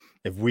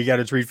If we got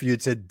a treat for you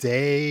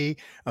today,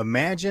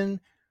 imagine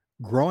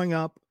growing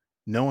up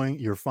knowing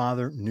your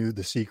father knew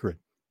the secret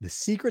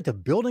to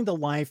building the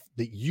life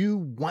that you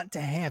want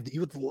to have, that you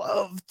would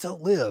love to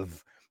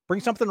live.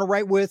 Bring something to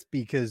write with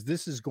because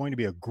this is going to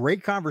be a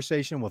great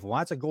conversation with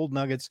lots of gold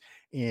nuggets,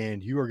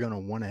 and you are going to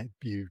want to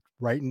be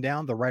writing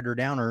down the writer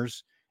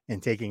downers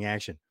and taking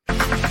action.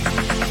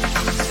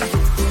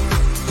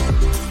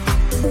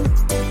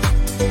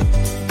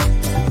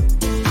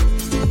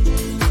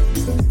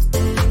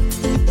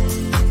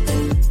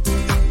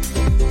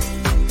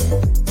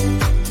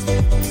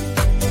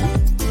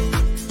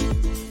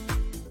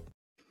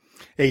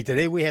 Hey,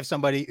 today we have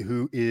somebody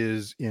who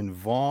is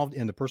involved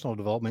in the personal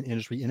development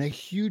industry in a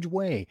huge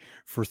way.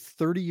 For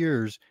 30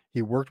 years,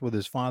 he worked with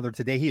his father.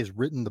 Today, he has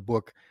written the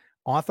book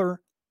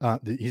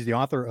he's the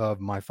author of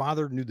My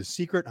Father Knew the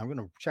Secret. I'm going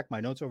to check my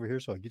notes over here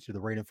so I get you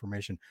the right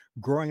information.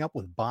 Growing Up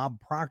with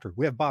Bob Proctor.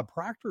 We have Bob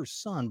Proctor's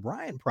son,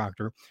 Brian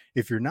Proctor.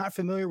 If you're not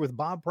familiar with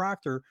Bob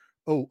Proctor,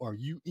 are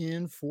you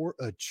in for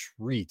a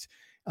treat?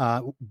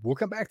 We'll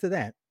come back to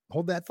that.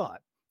 Hold that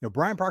thought.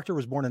 Brian Proctor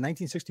was born in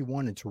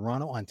 1961 in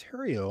Toronto,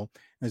 Ontario.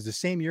 It was the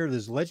same year that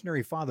his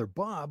legendary father,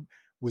 Bob,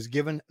 was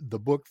given the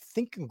book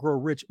Think and Grow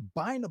Rich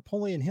by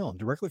Napoleon Hill,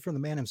 directly from the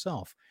man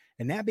himself.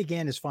 And that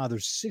began his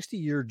father's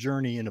 60-year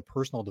journey into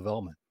personal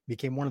development.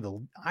 Became one of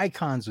the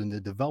icons in the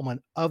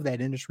development of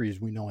that industry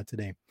as we know it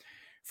today.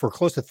 For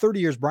close to 30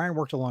 years, Brian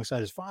worked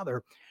alongside his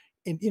father.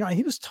 And,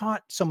 he was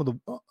taught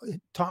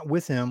taught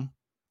with him,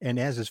 and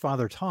as his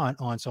father taught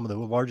on some of the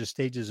largest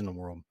stages in the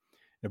world.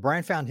 Now,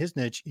 Brian found his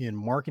niche in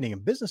marketing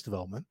and business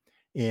development.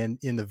 And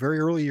in the very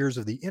early years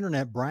of the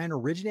internet, Brian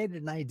originated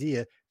an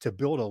idea to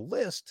build a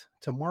list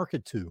to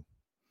market to.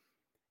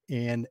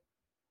 And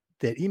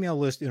that email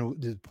list,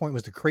 the point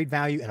was to create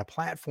value and a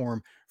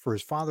platform for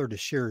his father to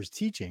share his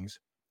teachings.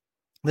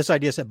 This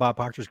idea set Bob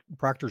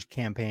Proctor's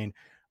campaign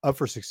up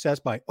for success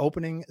by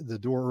opening the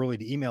door early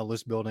to email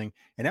list building.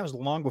 And that was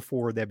long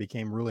before that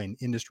became really an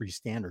industry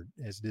standard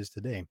as it is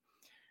today.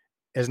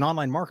 As an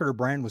online marketer,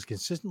 Brian was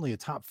consistently a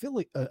top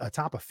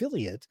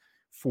affiliate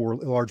for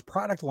large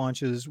product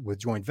launches with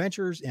joint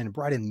ventures and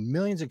brought in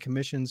millions in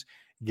commissions,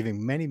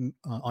 giving many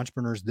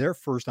entrepreneurs their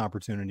first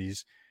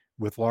opportunities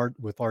with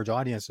large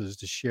audiences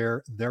to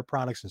share their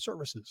products and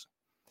services.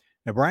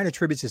 Now, Brian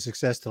attributes his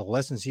success to the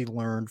lessons he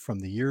learned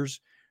over the years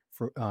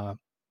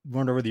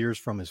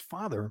from his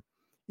father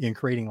in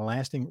creating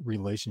lasting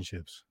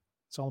relationships.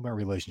 It's all about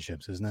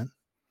relationships, isn't it?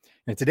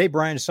 And today,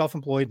 Brian is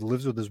self-employed,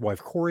 lives with his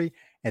wife, Corey,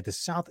 at the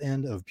south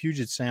end of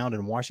Puget Sound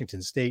in Washington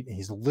State. And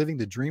he's living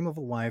the dream of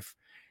a life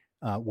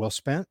well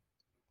spent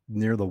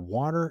near the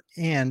water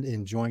and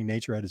enjoying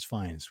nature at its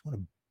finest. What a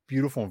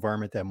beautiful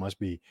environment that must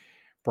be.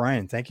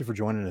 Brian, thank you for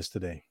joining us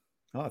today.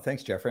 Oh,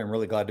 thanks, Jeffrey. I'm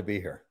really glad to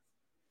be here.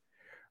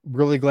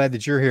 Really glad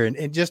that you're here.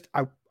 And just,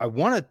 I've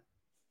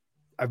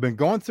been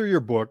going through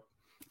your book,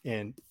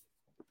 and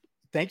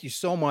thank you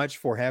so much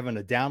for having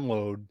a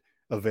download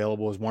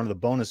available as one of the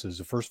bonuses.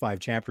 The first 5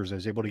 chapters, I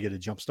was able to get a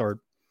jump start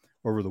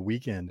over the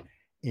weekend.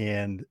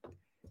 And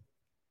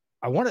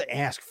I want to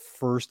ask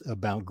first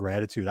about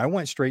gratitude. I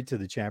went straight to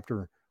the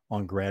chapter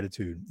on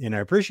gratitude, and I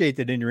appreciate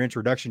that in your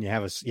introduction, you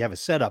have a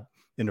setup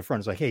in the front.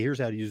 It's like, hey, here's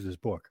how to use this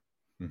book.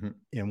 Mm-hmm.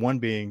 And one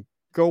being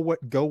go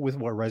with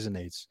what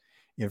resonates.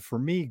 And for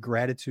me,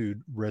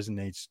 gratitude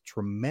resonates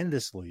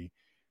tremendously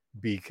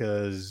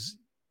because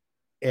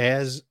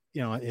as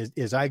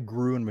I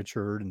grew and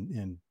matured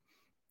and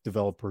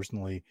developed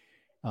personally,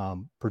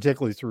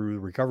 particularly through the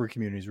recovery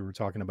communities we were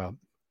talking about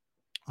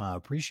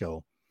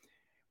pre-show,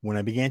 when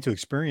I began to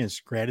experience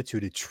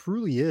gratitude, it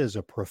truly is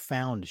a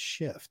profound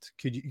shift.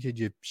 Could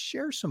you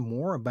share some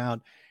more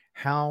about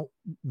how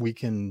we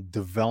can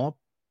develop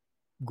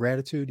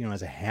gratitude,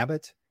 as a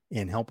habit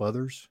and help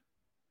others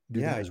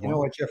do that as well? You know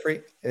what,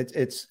 Jeffrey?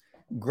 It's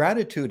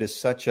gratitude is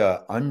such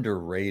a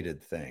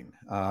underrated thing.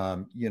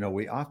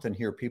 We often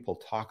hear people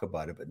talk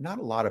about it, but not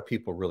a lot of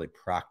people really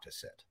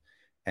practice it.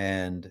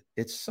 And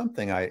it's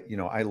something I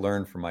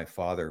learned from my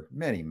father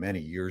many, many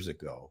years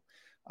ago,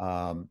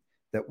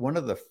 that one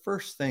of the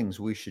first things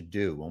we should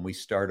do when we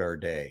start our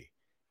day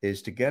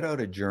is to get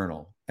out a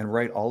journal and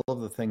write all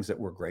of the things that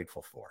we're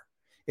grateful for.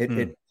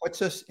 It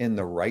puts us in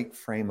the right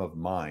frame of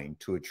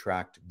mind to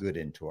attract good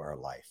into our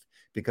life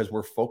because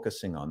we're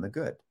focusing on the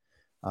good.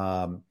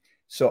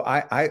 So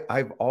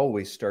I've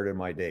always started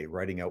my day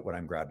writing out what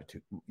I'm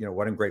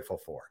grateful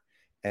for.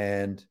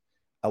 And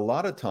a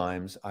lot of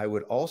times I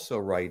would also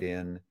write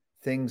in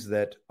things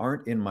that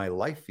aren't in my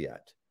life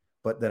yet,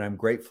 but that I'm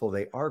grateful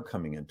they are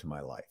coming into my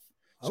life.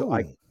 So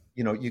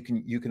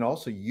you can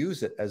also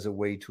use it as a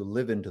way to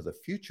live into the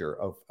future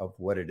of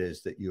what it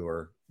is that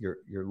you're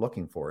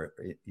looking for,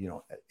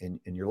 in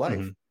your life.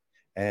 Mm-hmm.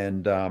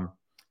 And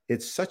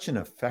it's such an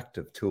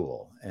effective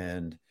tool.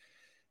 And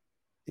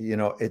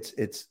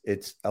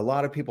it's a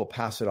lot of people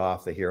pass it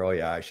off. They hear, oh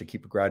yeah, I should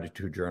keep a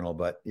gratitude journal,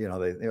 but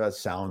that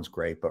sounds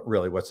great, but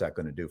really what's that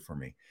going to do for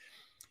me?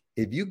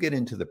 If you get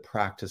into the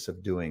practice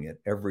of doing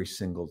it every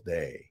single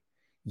day,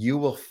 you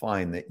will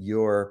find that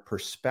your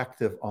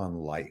perspective on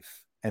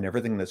life and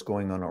everything that's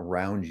going on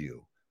around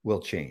you will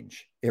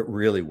change. It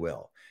really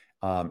will.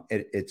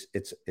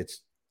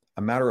 It's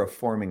a matter of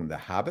forming the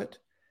habit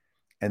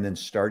and then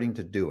starting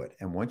to do it.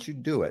 And once you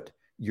do it,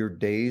 your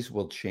days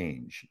will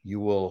change. You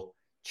will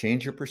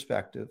change your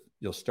perspective.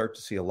 You'll start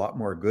to see a lot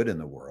more good in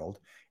the world,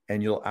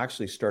 and you'll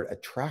actually start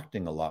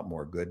attracting a lot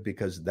more good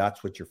because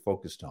that's what you're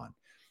focused on.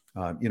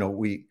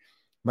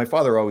 My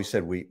father always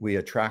said we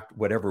attract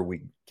whatever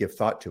we give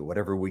thought to,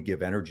 whatever we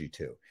give energy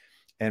to.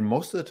 And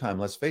most of the time,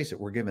 let's face it,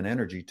 we're giving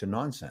energy to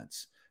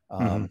nonsense.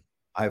 Mm-hmm.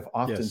 I've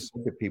often Yes.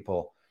 said to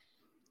people,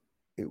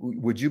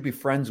 would you be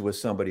friends with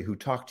somebody who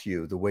talked to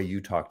you the way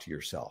you talk to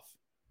yourself?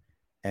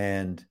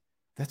 And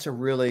that's a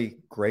really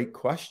great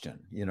question.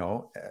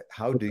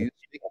 How do you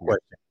speak to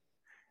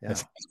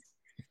yourself?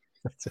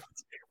 Yeah.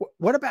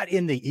 What about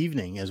in the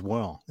evening as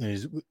well?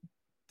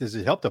 Does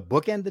it help to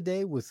bookend the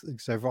day with?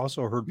 Because I've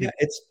also heard people.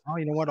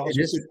 You know what? Also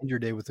end your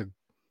day with a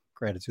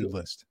gratitude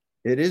list.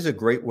 It is a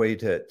great way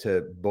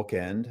to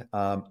bookend.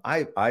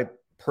 I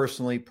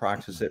personally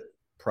practice it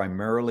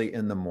primarily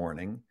in the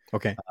morning.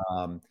 Okay.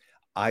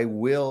 I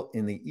will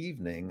in the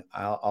evening.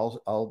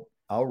 I'll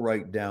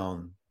write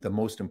down the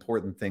most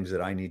important things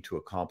that I need to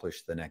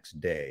accomplish the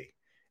next day.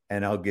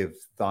 And I'll give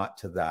thought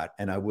to that.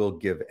 And I will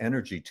give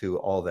energy to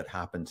all that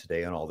happened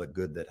today and all the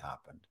good that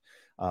happened.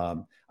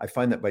 I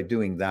find that by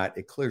doing that,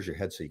 it clears your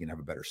head so you can have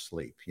a better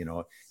sleep.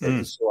 So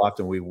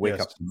often we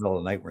wake up in the middle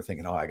of the night and we're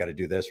thinking, oh, I got to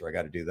do this or I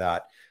got to do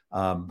that.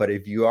 But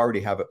if you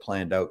already have it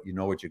planned out, you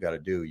know what you got to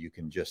do. You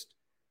can just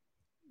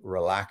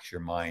relax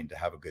your mind to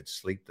have a good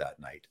sleep that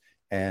night.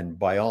 And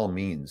by all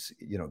means,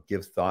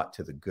 give thought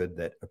to the good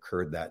that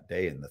occurred that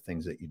day and the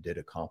things that you did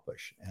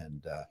accomplish,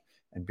 and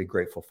be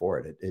grateful for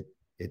it.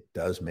 It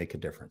does make a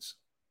difference.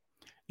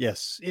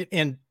 Yes.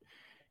 And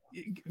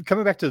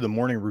coming back to the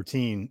morning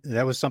routine,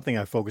 that was something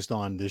I focused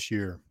on this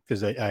year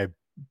because I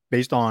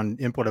based on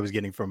input I was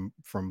getting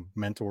from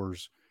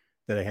mentors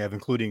that I have,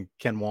 including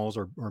Ken Walls,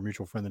 our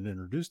mutual friend that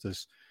introduced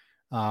us.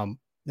 I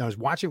was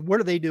watching, what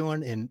are they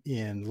doing?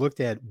 And looked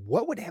at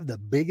what would have the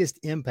biggest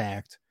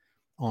impact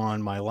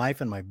on my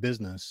life and my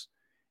business.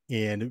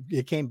 And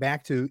it came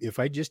back to, if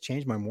I just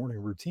change my morning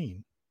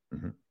routine,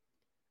 mm-hmm.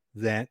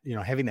 that,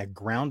 having that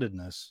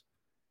groundedness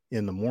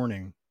in the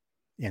morning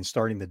and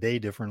starting the day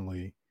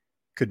differently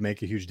could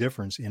make a huge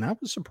difference. And I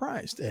was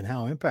surprised at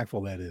how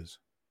impactful that is.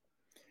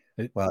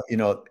 Well,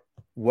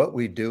 what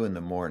we do in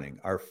the morning,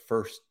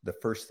 the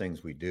first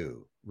things we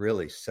do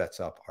really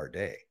sets up our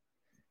day.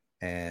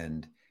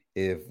 And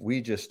if we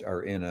just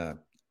are in a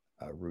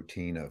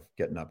routine of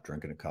getting up,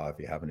 drinking a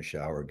coffee, having a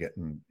shower,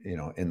 getting,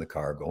 in the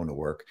car, going to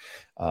work,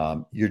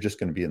 you're just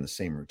going to be in the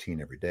same routine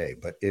every day.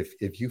 But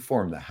if you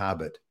form the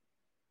habit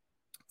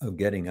of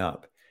getting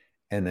up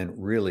and then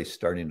really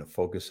starting to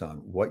focus on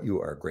what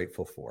you are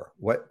grateful for,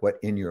 what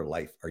in your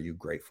life are you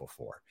grateful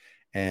for?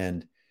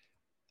 And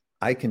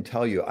I can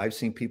tell you, I've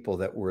seen people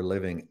that were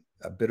living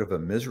a bit of a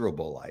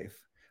miserable life.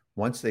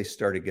 Once they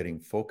started getting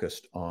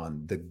focused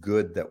on the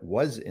good that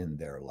was in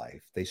their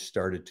life, they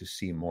started to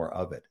see more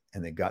of it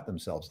and they got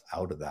themselves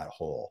out of that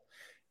hole.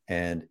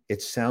 And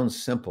it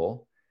sounds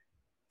simple,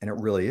 and it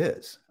really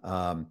is.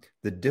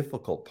 The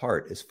difficult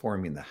part is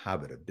forming the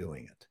habit of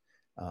doing it.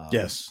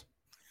 Yes.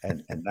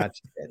 And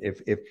that's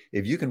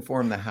if you can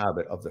form the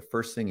habit of the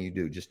first thing you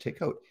do, just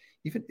take out,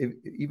 even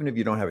if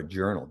you don't have a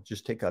journal,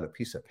 just take out a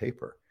piece of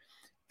paper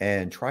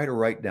and try to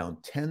write down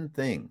 10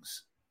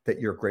 things that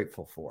you're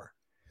grateful for.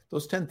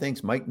 Those 10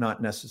 things might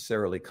not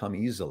necessarily come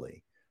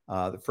easily.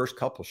 The first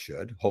couple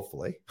should,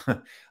 hopefully.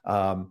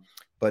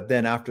 But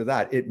then after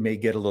that, it may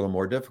get a little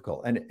more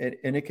difficult. And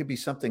it could be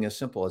something as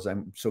simple as,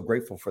 I'm so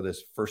grateful for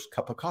this first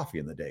cup of coffee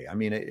in the day. I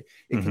mean, it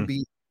mm-hmm. can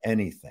be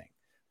anything.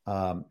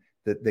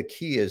 The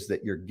key is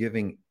that you're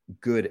giving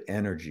good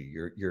energy.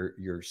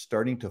 You're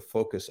starting to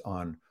focus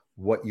on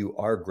what you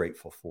are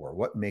grateful for,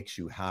 what makes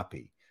you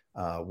happy,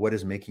 what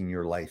is making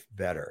your life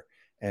better.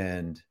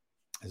 And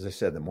as I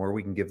said, the more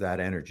we can give that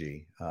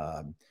energy,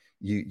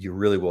 you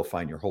really will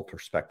find your whole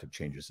perspective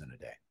changes in a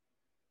day.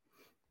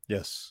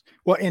 Yes.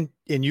 Well, and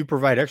you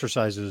provide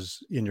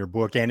exercises in your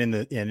book and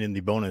in the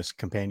bonus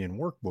companion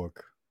workbook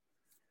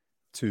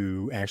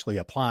to actually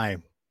apply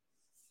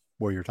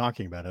what you're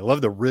talking about. I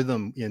love the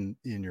rhythm in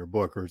your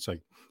book, where it's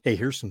like, hey,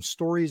 here's some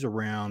stories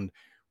around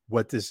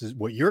what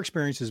your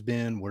experience has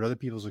been, what other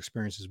people's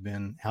experience has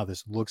been, how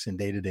this looks in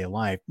day-to-day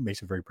life.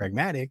 Makes it very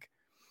pragmatic.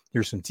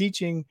 Here's some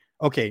teaching.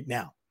 Okay,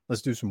 now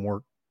let's do some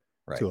work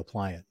to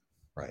apply it.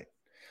 Right.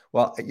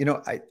 Well,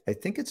 I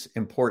think it's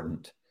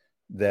important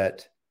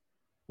that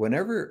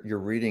whenever you're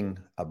reading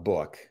a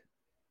book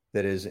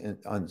that is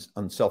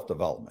on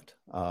self-development,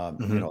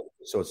 mm-hmm.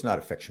 So it's not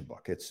a fiction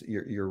book.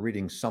 You're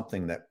reading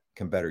something that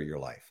can better your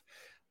life.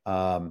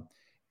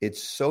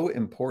 It's so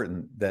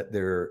important that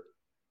there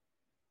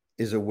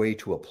is a way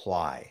to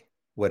apply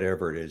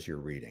whatever it is you're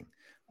reading.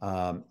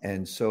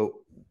 And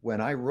so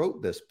when I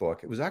wrote this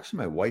book, it was actually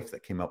my wife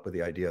that came up with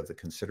the idea of the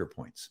consider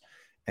points.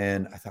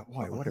 And I thought,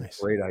 wow, what nice.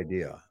 A great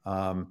idea.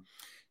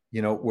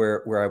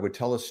 Where I would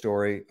tell a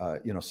story,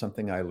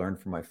 something I learned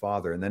from my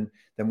father. And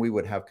then we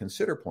would have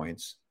consider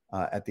points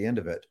at the end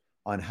of it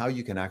on how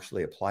you can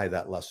actually apply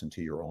that lesson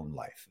to your own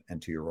life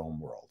and to your own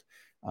world.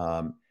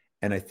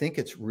 And I think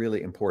it's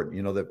really important.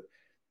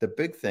 The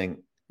big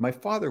thing, my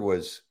father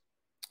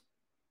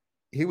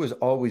he was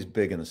always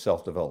big in the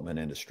self-development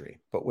industry.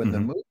 But when the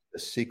movie The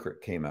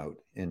Secret came out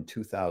in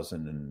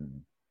 2000,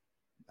 and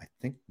I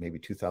think maybe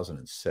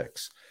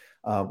 2006,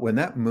 when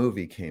that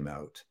movie came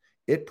out,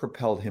 it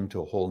propelled him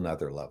to a whole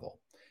nother level.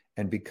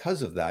 And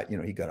because of that,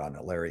 he got on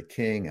to Larry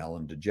King,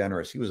 Ellen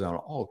DeGeneres. He was on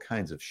all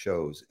kinds of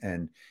shows,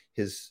 and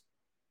his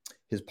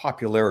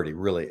popularity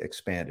really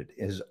expanded.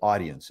 His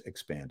audience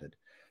expanded.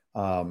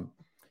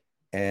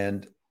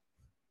 And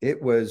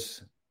it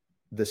was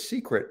The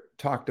Secret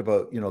talked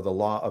about, the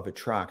law of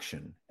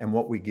attraction, and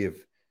what we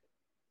give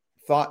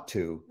thought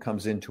to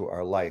comes into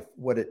our life.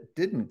 What it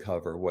didn't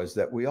cover was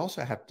that we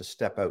also have to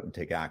step out and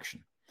take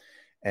action.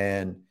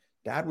 And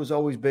Dad was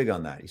always big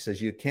on that. He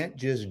says, you can't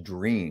just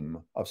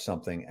dream of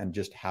something and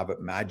just have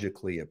it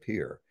magically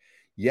appear.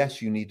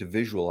 Yes, you need to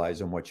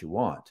visualize on what you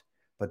want,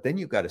 but then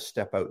you've got to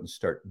step out and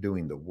start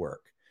doing the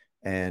work.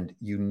 And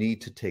you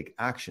need to take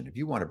action. If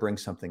you want to bring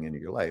something into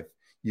your life,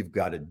 you've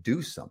got to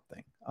do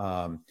something.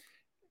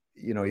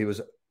 He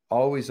was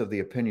always of the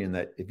opinion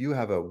that if you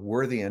have a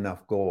worthy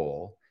enough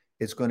goal,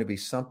 it's going to be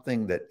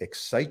something that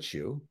excites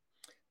you,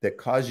 that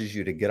causes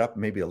you to get up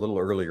maybe a little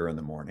earlier in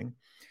the morning,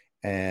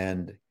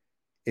 and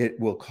it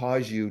will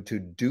cause you to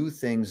do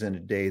things in a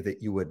day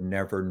that you would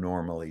never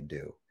normally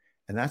do.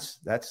 And that's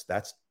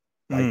by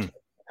taking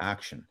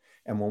action.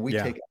 And when we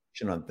take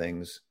action on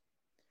things,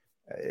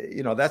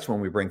 that's when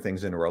we bring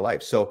things into our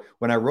life. So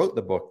when I wrote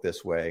the book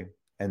this way,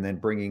 and then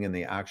bringing in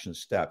the action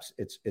steps,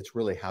 it's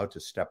really how to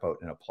step out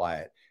and apply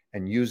it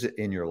and use it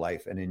in your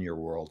life and in your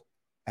world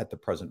at the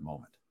present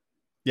moment.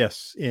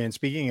 Yes. And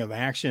speaking of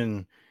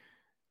action,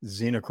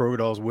 Zina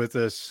Krogodal's with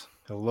us.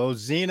 Hello,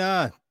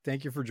 Zina.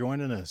 Thank you for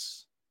joining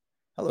us.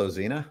 Hello,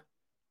 Zina.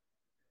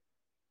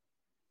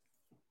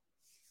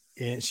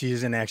 And she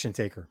is an action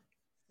taker.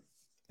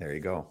 There you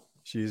go.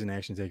 She is an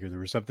action taker. There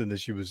was something that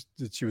she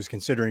was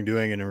considering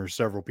doing, and there were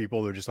several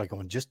people that were just like,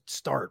 "Oh, just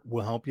start.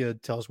 We'll help you.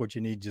 Tell us what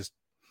you need. Just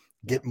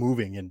get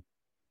moving." And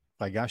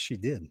by gosh, she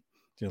did.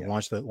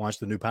 Launch the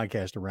new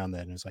podcast around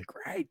that, and it's like,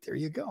 right, there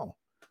you go,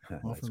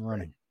 off and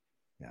running.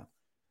 Yeah.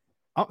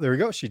 Oh, there we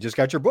go. She just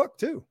got your book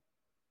too.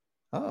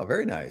 Oh,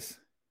 very nice.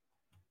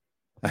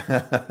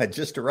 I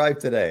just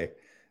arrived today.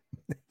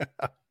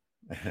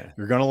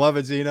 You're gonna love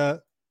it,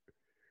 Zina.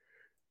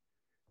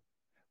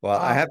 Well,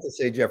 I have to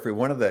say, Jeffrey,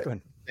 one of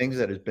the things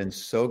that has been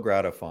so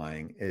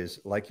gratifying is,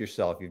 like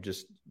yourself, you've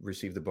just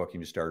received the book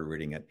and you started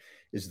reading it,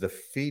 is the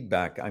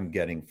feedback I'm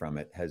getting from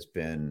it has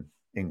been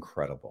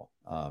incredible.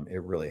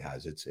 It really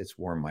has. It's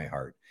warmed my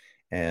heart.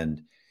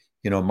 And,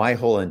 my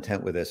whole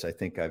intent with this, I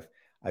think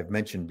I've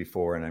mentioned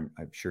before, and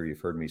I'm sure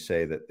you've heard me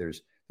say that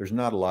there's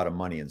not a lot of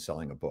money in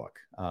selling a book.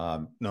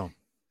 No.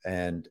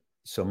 And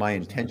so my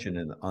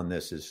intention on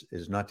this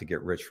is not to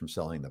get rich from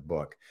selling the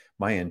book.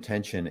 My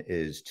intention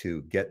is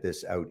to get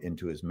this out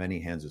into as many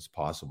hands as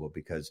possible,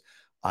 because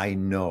I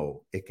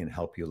know it can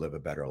help you live a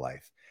better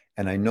life.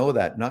 And I know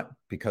that not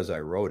because I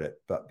wrote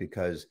it, but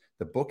because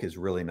the book is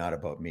really not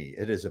about me.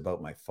 It is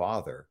about my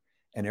father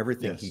and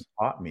everything he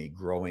taught me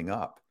growing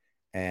up,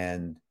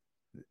 and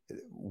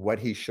what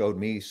he showed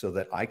me so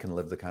that I can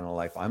live the kind of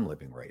life I'm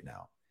living right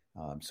now.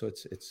 So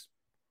it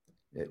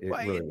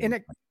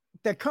really,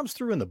 that comes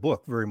through in the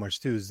book very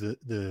much too, is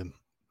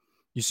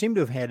you seem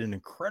to have had an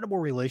incredible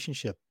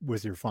relationship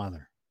with your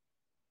father.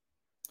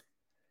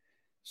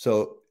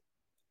 So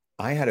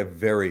I had a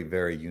very,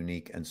 very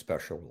unique and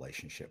special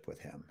relationship with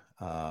him.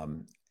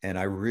 And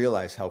I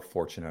realize how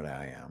fortunate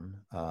I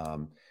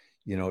am.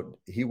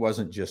 He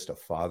wasn't just a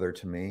father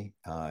to me.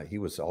 He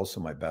was also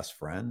my best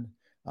friend.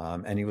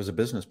 And he was a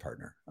business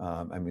partner.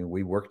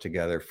 We worked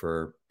together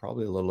for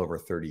probably a little over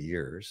 30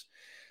 years,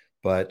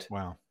 but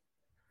wow,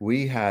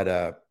 we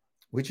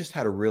just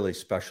had a really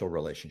special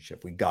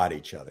relationship. We got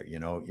each other,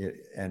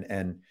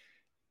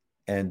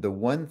 and the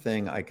one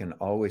thing I can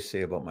always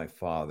say about my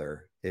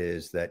father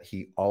is that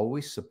he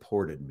always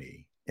supported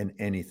me in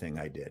anything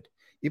I did.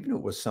 Even if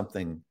it was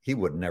something he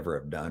would never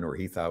have done or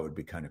he thought would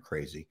be kind of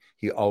crazy,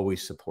 he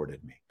always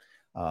supported me.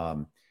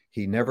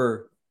 He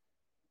never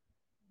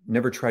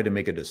tried to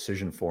make a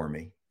decision for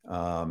me.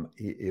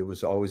 It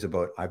was always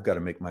about, I've got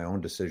to make my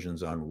own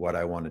decisions on what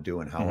I want to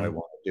do and how I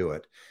want to do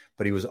it.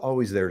 But he was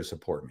always there to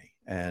support me.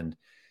 And,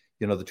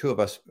 the two of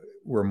us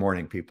were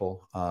morning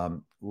people.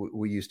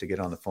 We used to get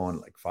on the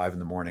phone like 5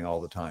 a.m. all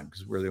the time,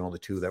 because we're the only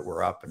two that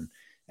were up, and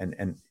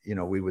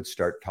we would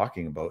start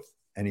talking about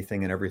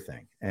anything and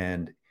everything.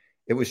 And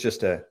it was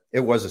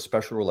a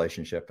special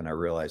relationship. And I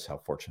realized how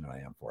fortunate I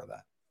am for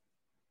that.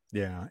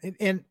 Yeah.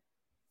 And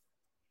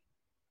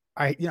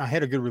I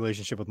had a good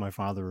relationship with my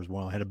father as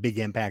well. It had a big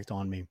impact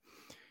on me.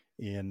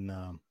 And,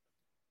 I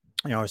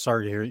was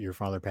sorry to hear that your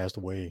father passed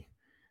away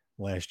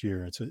last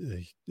year. It's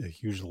a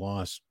huge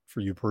loss for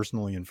you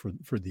personally and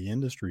for the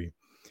industry.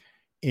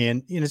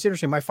 And it's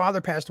interesting. My father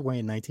passed away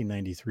in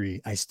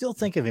 1993. I still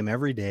think of him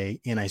every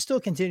day, and I still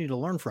continue to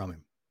learn from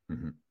him.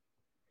 Mm-hmm.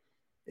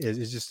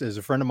 It's just, as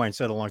a friend of mine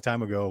said a long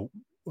time ago,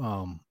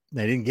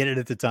 I didn't get it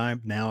at the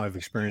time. Now I've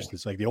experienced it.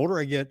 It's like the older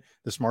I get,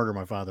 the smarter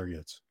my father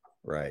gets.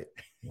 Right.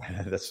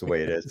 That's the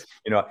way it is.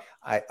 You know,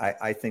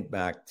 I think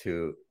back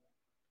to,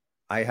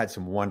 I had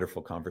some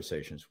wonderful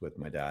conversations with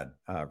my dad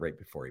right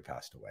before he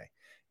passed away.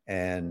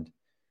 And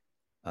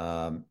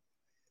um,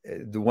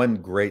 the one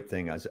great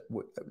thing is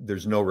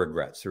there's no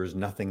regrets. There was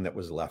nothing that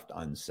was left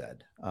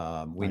unsaid.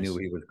 We Nice. knew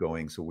he was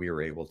going, so we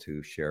were able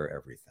to share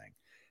everything.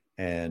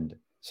 And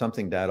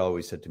something Dad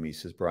always said to me, he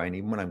says, Brian,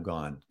 even when I'm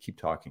gone, keep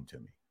talking to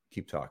me.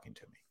 Keep talking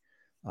to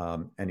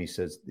me. And he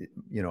says,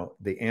 you know,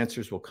 the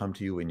answers will come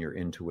to you in your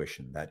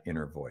intuition, that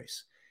inner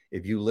voice.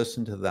 If you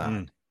listen to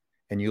that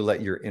and you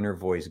let your inner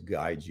voice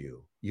guide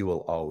you, you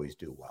will always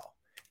do well.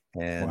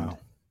 And Wow.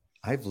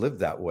 I've lived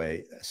that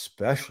way,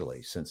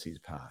 especially since he's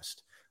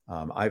passed.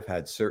 I've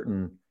had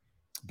certain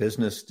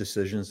business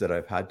decisions that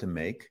I've had to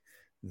make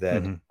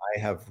that I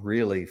have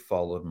really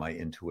followed my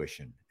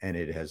intuition, and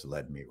it has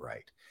led me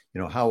right.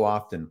 You know, how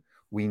often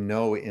we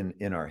know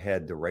in our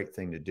head the right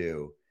thing to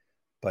do,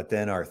 but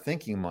then our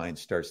thinking mind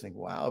starts thinking,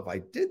 wow, if I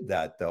did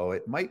that, though,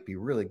 it might be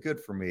really good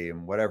for me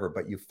and whatever,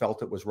 but you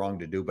felt it was wrong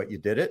to do, but you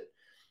did it.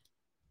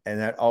 And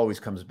that always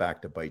comes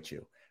back to bite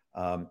you.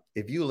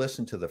 If you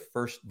listen to the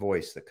first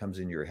voice that comes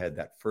in your head,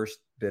 that first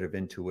bit of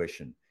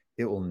intuition,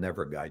 it will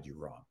never guide you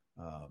wrong.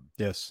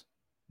 Yes.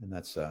 And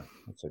that's a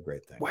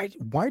great thing.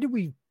 Why do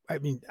we, I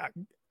mean,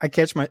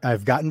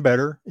 I've gotten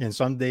better, and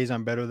some days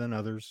I'm better than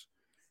others.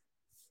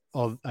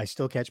 I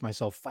still catch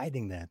myself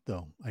fighting that,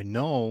 though. I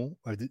know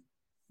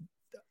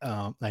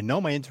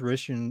my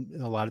intuition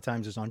a lot of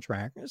times is on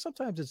track.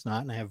 Sometimes it's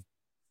not, and I have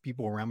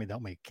people around me that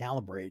help me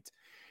calibrate.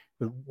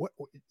 But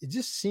it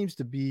just seems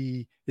to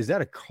be, is that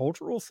a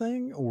cultural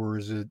thing, or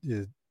is it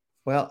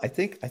well, I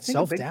think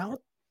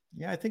self-doubt?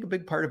 I think a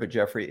big part of it,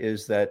 Jeffrey,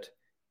 is that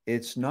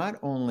it's not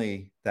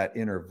only that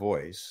inner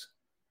voice,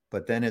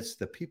 but then it's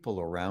the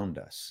people around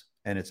us,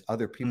 and it's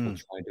other people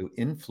trying to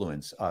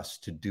influence us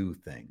to do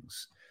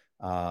things.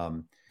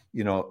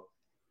 You know,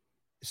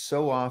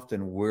 so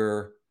often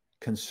we're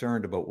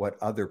concerned about what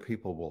other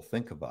people will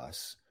think of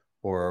us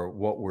or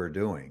what we're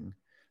doing.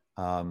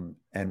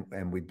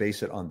 And we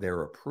base it on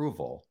their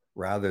approval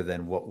rather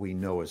than what we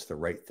know is the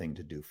right thing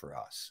to do for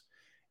us.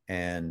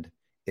 And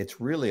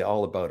it's really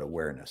all about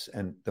awareness.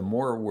 And the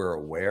more we're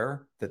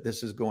aware that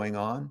this is going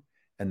on,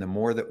 and the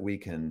more that we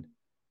can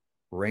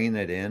rein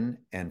it in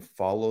and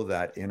follow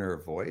that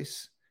inner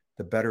voice,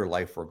 the better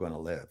life we're going to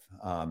live.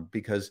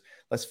 Because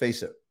let's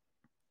face it,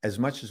 as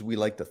much as we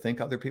like to think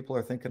other people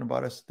are thinking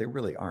about us, they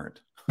really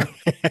aren't.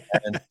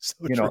 And So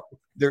you know,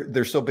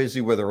 they're so busy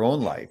with their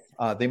own life.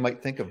 They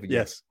might think of you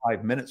yes.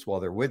 5 minutes while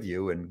they're with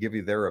you and give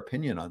you their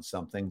opinion on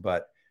something,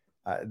 but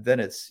then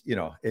it's, you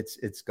know,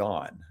 it's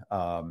gone.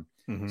 So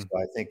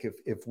I think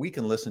if we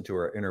can listen to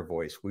our inner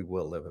voice, we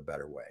will live a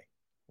better way.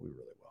 We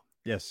really will.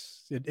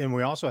 Yes. And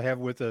we also have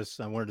with us,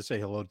 I wanted to say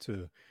hello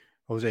to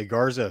Jose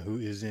Garza, who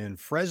is in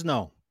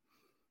Fresno,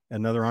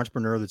 another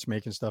entrepreneur that's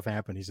making stuff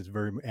happen. He's a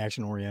very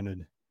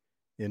action-oriented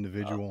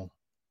individual.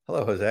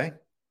 Hello, Jose.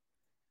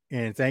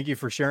 And thank you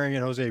for sharing it,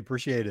 Jose.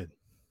 Appreciate it.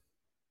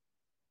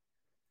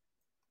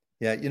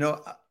 Yeah, you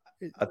know,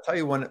 I'll tell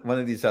you one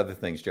of these other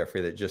things,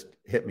 Jeffrey, that just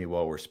hit me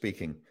while we're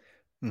speaking.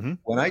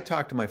 When I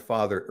talk to my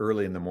father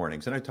early in the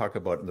mornings, and I talk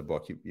about it in the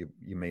book, you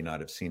may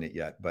not have seen it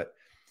yet, but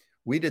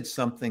we did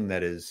something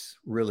that is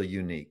really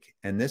unique.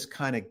 And this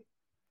kind of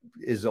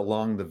is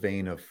along the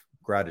vein of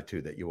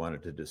gratitude that you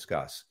wanted to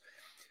discuss.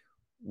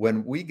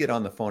 When we get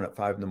on the phone at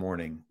 5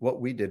 a.m,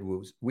 what we did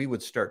was we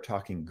would start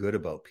talking good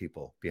about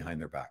people behind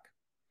their back.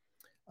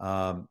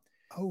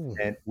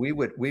 And we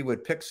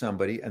would pick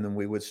somebody, and then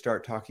we would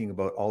start talking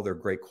about all their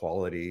great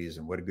qualities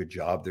and what a good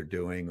job they're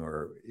doing,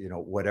 or, you know,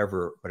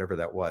 whatever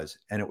that was.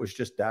 And it was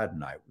just Dad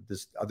and I.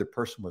 This other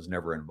person was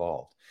never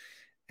involved.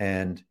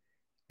 And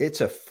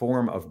it's a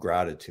form of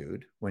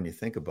gratitude when you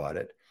think about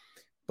it.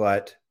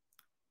 But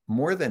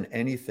more than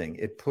anything,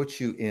 it puts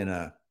you in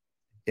a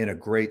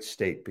great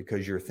state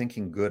because you're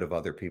thinking good of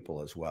other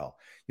people as well.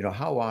 You know,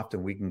 how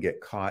often we can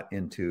get caught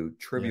into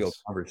trivial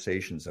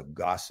conversations of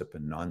gossip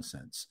and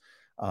nonsense.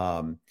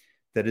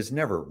 That is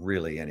never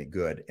really any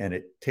good. And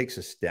it takes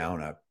us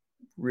down a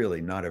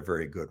really not a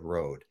very good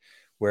road.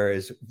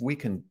 Whereas if we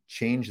can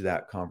change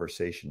that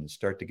conversation and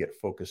start to get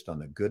focused on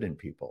the good in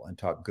people and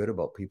talk good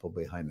about people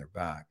behind their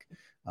back,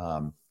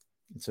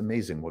 it's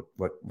amazing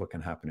what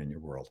can happen in your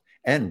world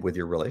and with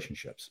your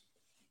relationships.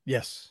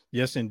 Yes,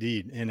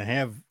 indeed. And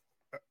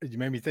you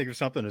made me think of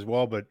something as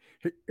well, but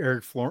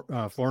Eric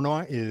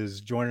Flournoy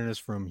is joining us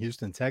from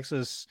Houston,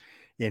 Texas.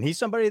 And he's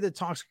somebody that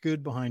talks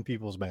good behind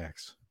people's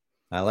backs.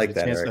 I like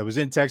that. I was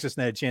in Texas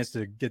and I had a chance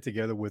to get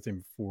together with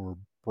him for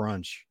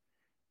brunch,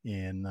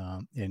 and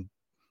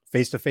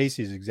face to face,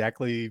 he's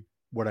exactly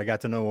what I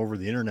got to know over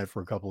the internet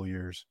for a couple of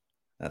years.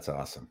 That's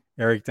awesome.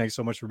 Eric, thanks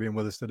so much for being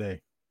with us today.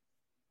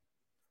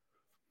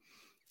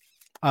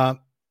 I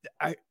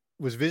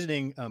was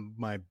visiting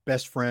my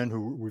best friend,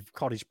 who we've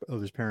called each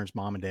other's parents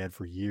mom and dad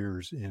for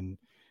years, and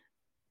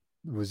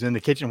was in the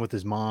kitchen with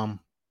his mom.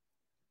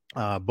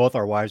 Both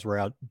our wives were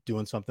out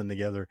doing something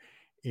together,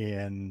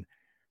 and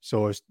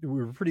So we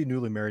were pretty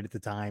newly married at the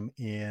time,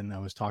 and I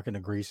was talking to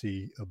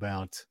Gracie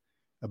about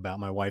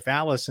my wife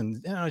Alice,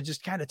 and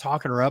just kind of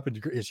talking her up,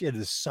 and she had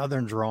this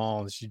Southern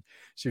drawl, and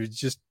she was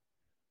just,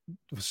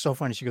 it was so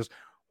funny. She goes,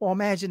 "Well,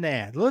 imagine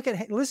that.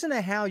 Listen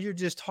to how you're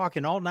just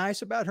talking all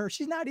nice about her.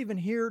 She's not even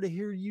here to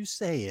hear you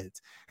say it."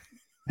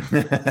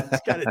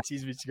 It's kind of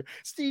teased me. She goes,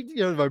 "Steve,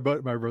 my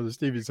brother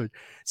Steve, he's like,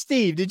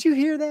 Steve, did you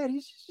hear that?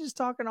 He's just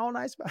talking all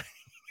nice about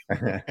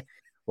it."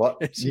 Well,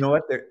 you know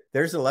what?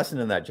 There's a lesson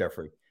in that,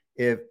 Jeffrey.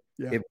 If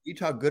Yeah. if you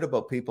talk good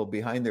about people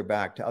behind their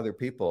back to other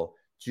people,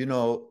 do you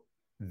know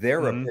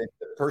the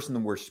person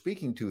that we're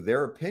speaking to,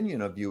 their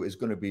opinion of you is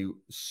going to be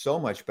so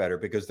much better,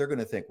 because they're going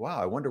to think,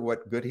 wow, I wonder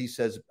what good he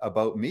says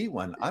about me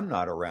when I'm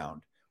not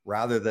around,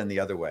 rather than the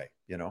other way,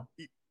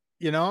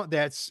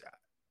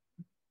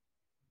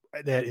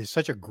 That is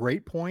such a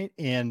great point,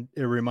 and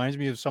it reminds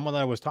me of someone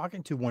that I was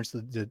talking to once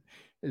that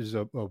is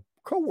a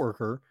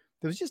coworker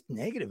that was just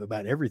negative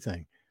about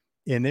everything,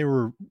 and they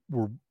were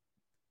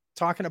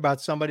talking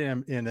about somebody,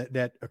 and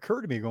that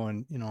occurred to me,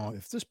 going,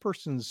 if this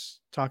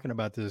person's talking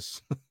about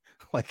this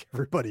like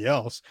everybody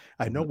else,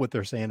 I know what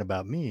they're saying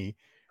about me.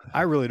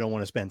 I really don't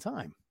want to spend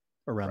time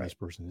around this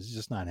person. It's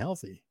just not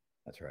healthy.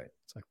 That's right.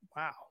 It's like,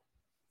 wow.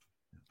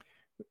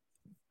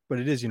 But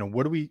it is,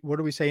 what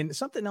do we say? And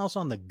something else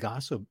on the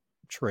gossip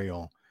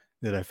trail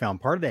that I found,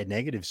 part of that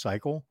negative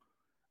cycle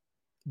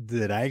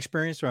that I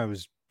experienced, where I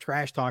was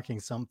trash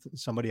talking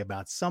somebody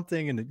about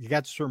something, and you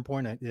got to a certain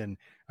point, and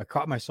I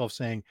caught myself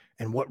saying,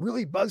 and what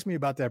really bugs me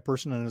about that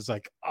person, and it's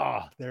like,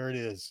 there it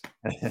is.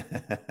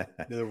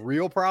 The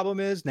real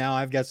problem is, now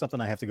I've got something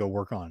I have to go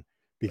work on,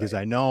 because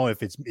I know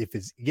if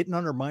it's getting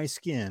under my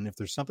skin, if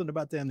there's something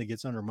about them that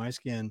gets under my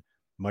skin,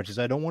 much as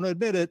I don't want to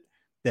admit it,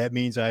 that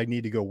means I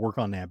need to go work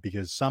on that,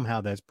 because somehow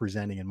that's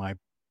presenting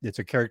it's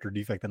a character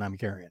defect that I'm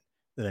carrying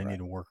that I need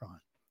to work on.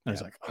 And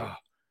it's like,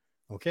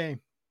 okay.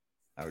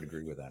 I would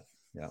agree with that.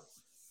 Yeah.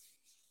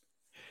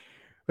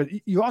 But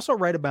you also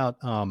write about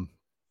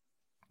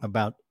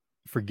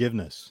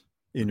forgiveness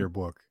in your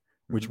book,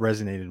 which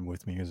resonated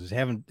with me, because I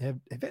have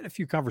had a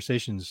few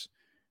conversations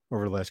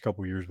over the last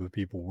couple of years with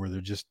people where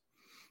they're just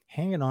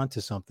hanging on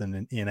to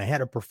something. And I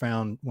had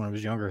when I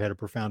was younger, had a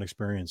profound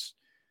experience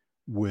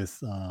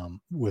with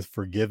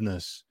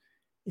forgiveness,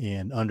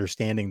 and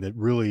understanding that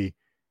really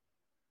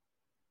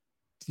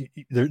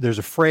there's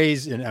a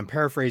phrase, and I'm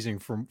paraphrasing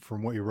from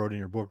what you wrote in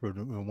your book, but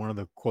one of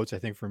the quotes, I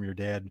think, from your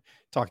dad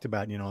talked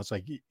about, it's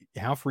like,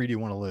 how free do you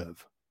want to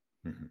live?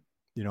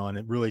 And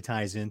it really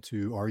ties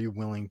into, are you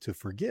willing to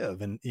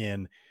forgive?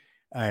 And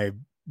I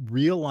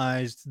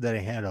realized that I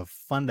had a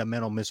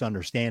fundamental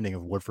misunderstanding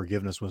of what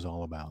forgiveness was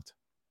all about.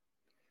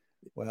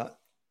 Well,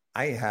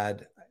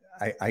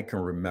 I can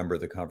remember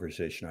the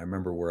conversation. I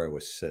remember where I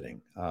was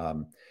sitting.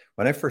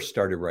 When I first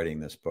started writing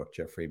this book,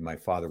 Jeffrey, my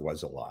father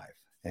was alive.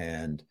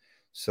 And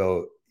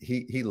so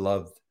he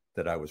loved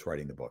that I was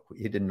writing the book.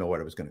 He didn't know what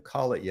I was going to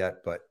call it yet,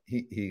 but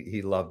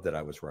he loved that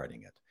I was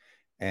writing it.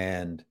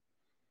 And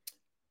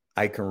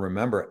I can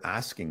remember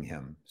asking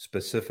him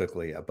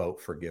specifically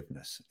about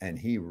forgiveness, and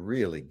he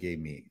really gave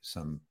me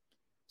some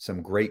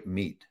great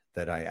meat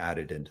that I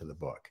added into the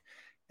book.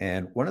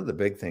 And one of the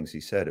big things he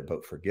said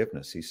about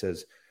forgiveness, he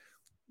says,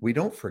 we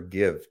don't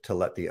forgive to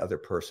let the other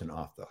person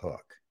off the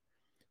hook.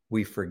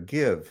 We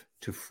forgive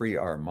to free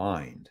our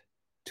mind,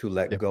 to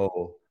let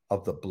go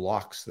of the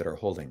blocks that are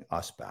holding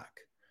us back.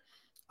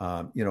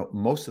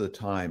 Most of the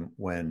time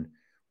when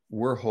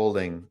we're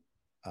holding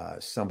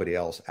somebody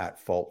else at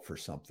fault for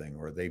something,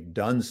 or they've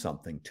done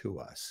something to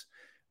us,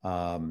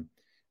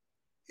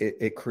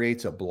 it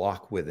creates a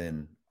block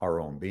within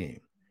our own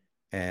being.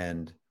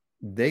 And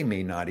they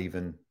may not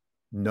even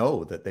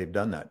know that they've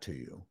done that to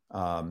you.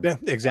 Yeah,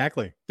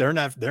 exactly. They're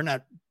not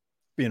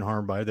being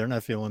harmed by it. They're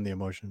not feeling the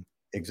emotion.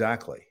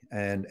 Exactly.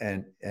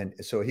 And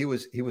so he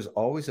was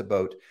always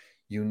about,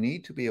 you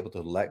need to be able to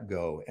let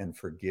go and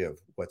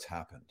forgive what's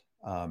happened.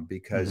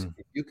 Because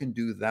if you can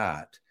do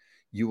that,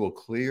 you will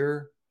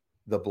clear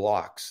the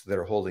blocks that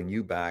are holding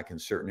you back in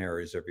certain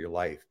areas of your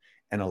life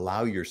and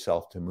allow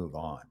yourself to move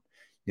on.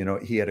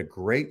 He had a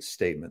great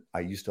statement. I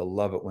used to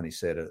love it when he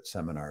said it at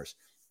seminars.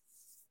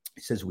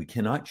 He says, we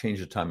cannot change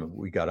the time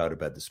we got out of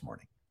bed this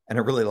morning. And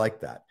I really like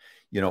that.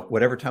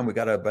 Whatever time we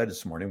got out of bed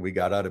this morning, we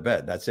got out of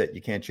bed. That's it.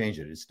 You can't change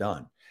it. It's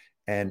done.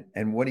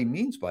 And what he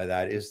means by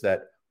that is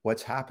that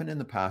what's happened in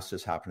the past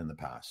has happened in the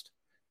past,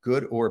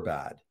 good or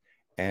bad.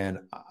 And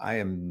I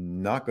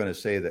am not going to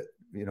say that,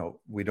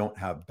 we don't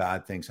have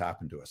bad things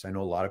happen to us. I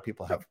know a lot of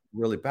people have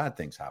really bad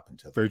things happen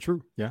to them. Very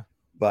true. Yeah.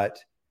 But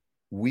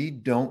we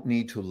don't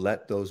need to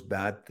let those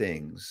bad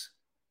things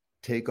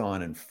take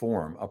on and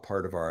form a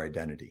part of our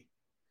identity.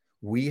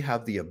 We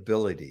have the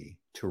ability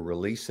to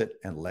release it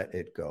and let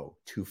it go,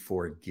 to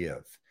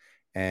forgive.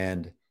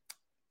 And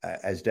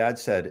as Dad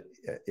said,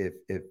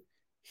 if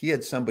he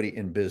had somebody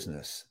in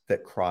business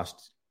that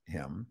crossed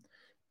him,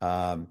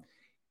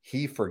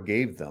 he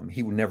forgave them.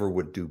 He never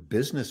would do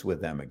business with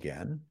them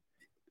again.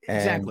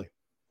 Exactly.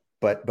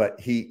 But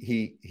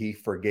he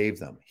forgave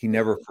them. He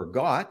never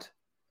forgot,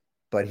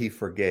 but he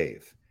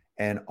forgave.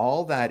 And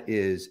all that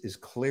is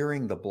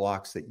clearing the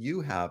blocks that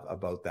you have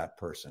about that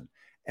person.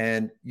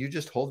 And you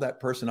just hold that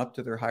person up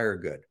to their higher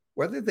good,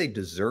 whether they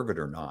deserve it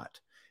or not,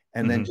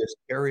 and then just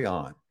carry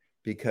on.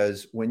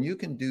 Because when you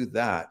can do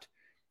that,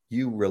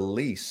 you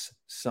release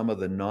some of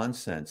the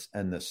nonsense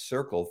and the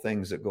circle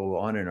things that go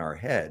on in our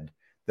head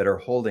that are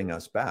holding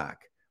us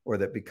back or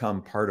that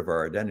become part of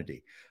our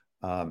identity.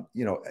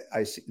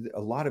 I see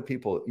a lot of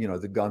people,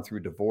 they've gone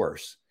through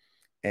divorce,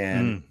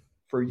 and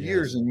for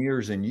years and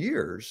years and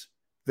years,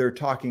 they're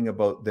talking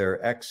about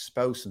their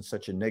ex-spouse in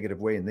such a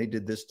negative way. And they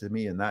did this to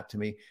me and that to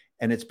me.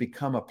 And it's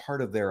become a part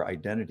of their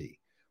identity.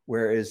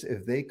 Whereas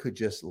if they could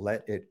just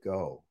let it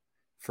go,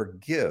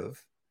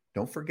 forgive,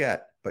 don't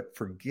forget, but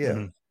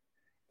forgive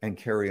and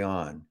carry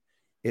on,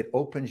 it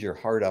opens your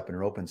heart up and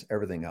it opens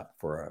everything up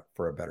for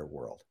a better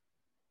world.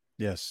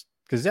 Yes.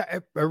 Because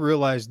I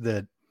realized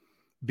that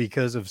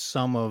because of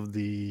some of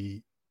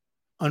the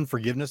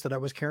unforgiveness that I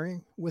was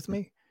carrying with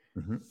me,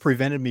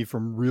 prevented me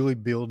from really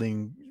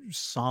building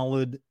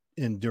solid,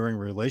 enduring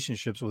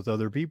relationships with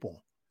other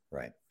people.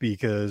 Right.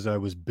 Because I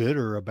was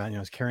bitter about, I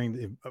was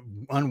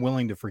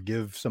unwilling to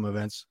forgive some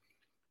events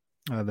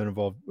that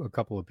involved a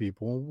couple of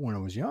people when I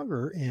was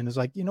younger. And it's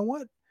like, you know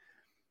what?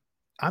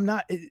 I'm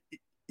not.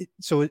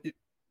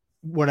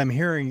 What I'm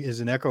hearing is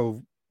an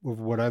echo of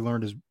what I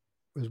learned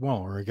as well.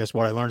 Or I guess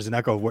what I learned is an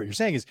echo of what you're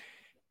saying is,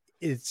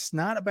 it's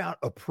not about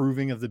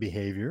approving of the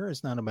behavior.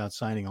 It's not about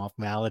signing off,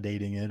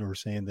 validating it, or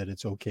saying that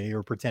it's okay,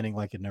 or pretending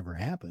like it never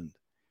happened.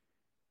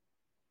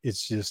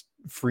 It's just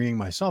freeing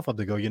myself up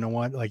to go, you know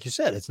what? Like you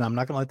said, I'm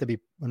not going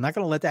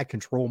to let that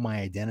control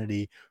my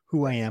identity,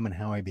 who I am and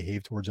how I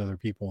behave towards other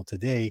people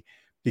today,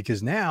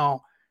 because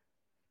now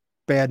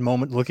bad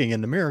moment looking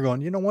in the mirror going,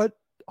 you know what?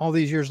 All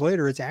these years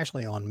later, it's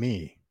actually on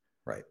me.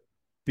 Right.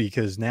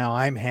 Because now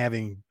I'm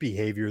having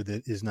behavior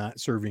that is not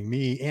serving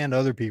me and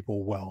other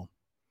people well,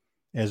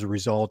 as a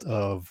result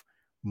of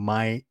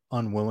my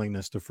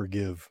unwillingness to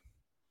forgive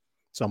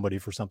somebody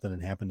for something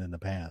that happened in the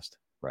past.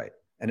 Right.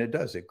 And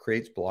it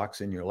creates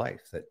blocks in your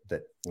life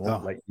that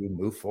won't let you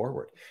move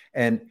forward.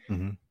 And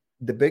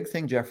the big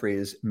thing, Jeffrey,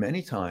 is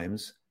many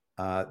times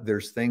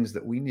there's things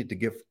that we need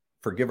to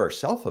forgive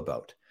ourselves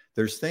about.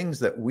 There's things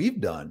that we've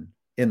done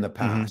in the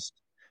past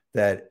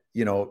that,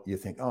 you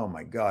think, oh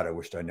my God, I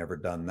wished I never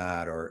done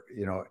that. Or,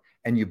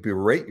 and you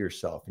berate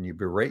yourself.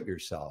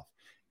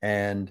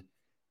 And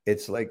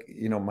it's like,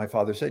 my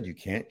father said, you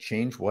can't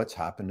change what's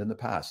happened in the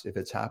past. If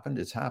it's happened,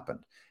 it's happened.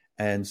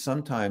 And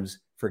sometimes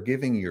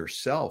forgiving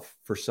yourself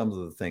for some of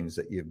the things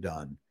that you've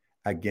done,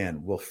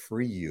 again, will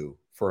free you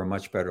for a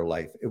much better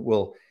life.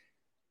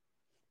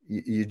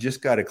 You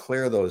just got to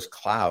clear those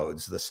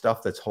clouds, the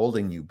stuff that's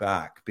holding you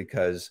back,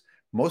 because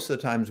most of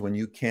the times when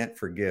you can't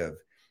forgive,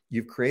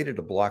 you've created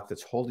a block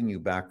that's holding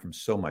you back from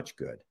so much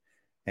good.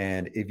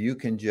 And if you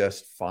can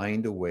just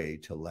find a way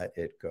to let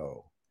it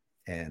go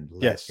and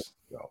let it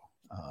go.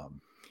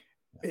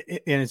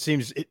 And it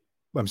seems,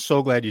 I'm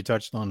so glad you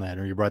touched on that,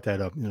 or you brought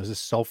that up. This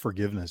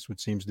self-forgiveness,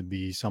 which seems to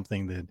be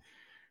something that,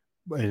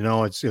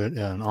 it's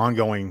an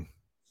ongoing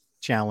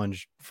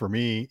challenge for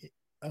me.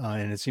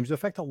 And it seems to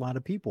affect a lot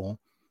of people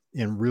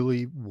and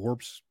really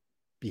warps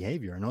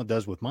behavior. I know it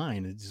does with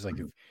mine. It's just like,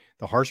 if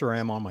the harsher I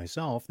am on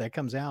myself, that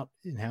comes out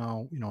in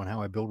how, and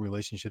how I build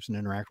relationships and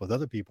interact with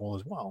other people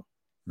as well.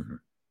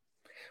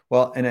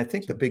 Well, and I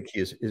think the big key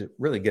is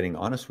really getting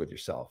honest with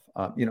yourself.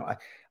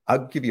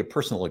 I'll give you a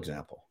personal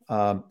example.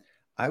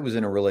 I was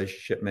in a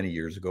relationship many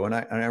years ago, and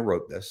I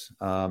wrote this,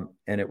 and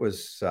it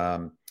was,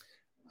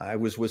 I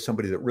was with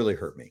somebody that really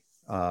hurt me.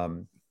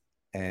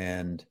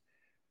 And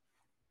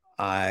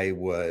I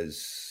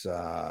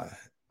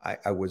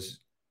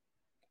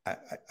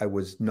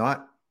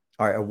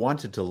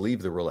wanted to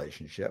leave the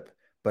relationship,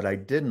 but I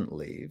didn't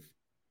leave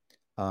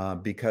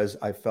because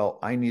I felt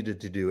I needed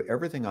to do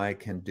everything I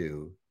can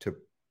do to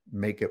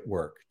make it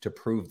work, to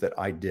prove that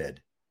I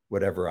did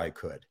whatever I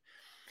could.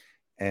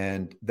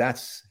 And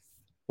that's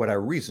what I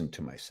reasoned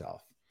to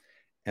myself.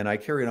 And I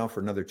carried on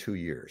for another 2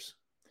 years.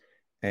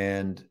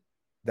 And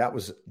that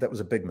was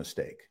a big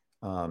mistake.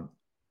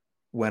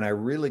 When I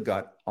really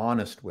got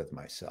honest with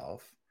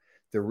myself,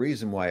 the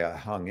reason why I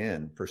hung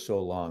in for so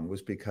long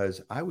was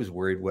because I was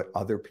worried what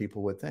other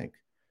people would think.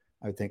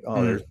 I would think,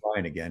 oh, there's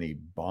Brian again. He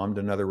bombed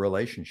another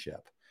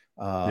relationship.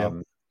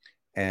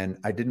 And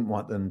I didn't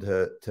want them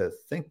to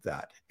think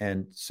that.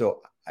 And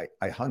so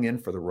I hung in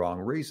for the wrong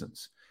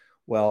reasons.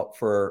 Well,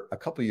 for a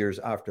couple of years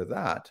after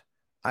that,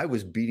 I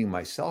was beating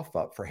myself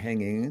up for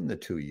hanging in the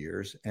 2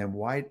 years. And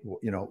why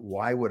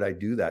would I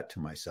do that to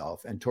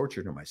myself and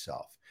torture to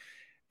myself?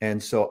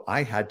 And so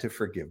I had to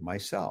forgive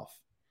myself.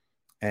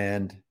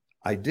 And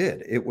I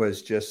did. It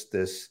was just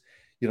this,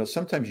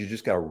 sometimes you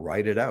just got to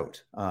write it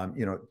out.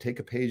 Take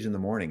a page in the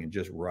morning and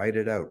just write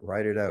it out,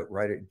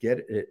 get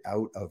it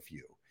out of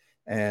you.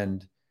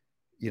 And,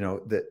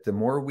 the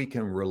more we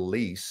can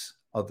release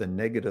of the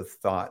negative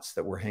thoughts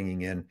that we're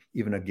hanging in,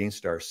 even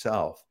against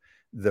ourselves,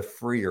 the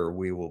freer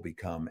we will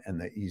become and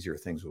the easier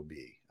things will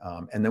be.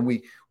 And then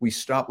we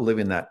stop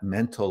living that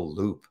mental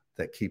loop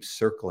that keeps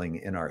circling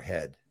in our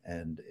head.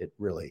 And it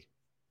really,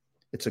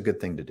 it's a good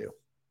thing to do.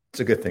 It's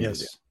a good thing to do.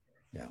 Yes.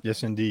 Yeah.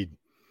 Yes, indeed.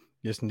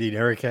 Yes, indeed.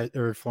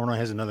 Eric Florno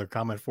has another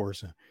comment for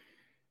us.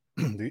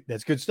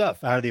 That's good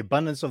stuff. Out of the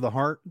abundance of the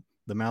heart,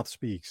 the mouth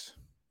speaks.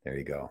 There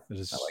you go. That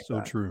is like so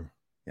that. true.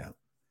 Yeah.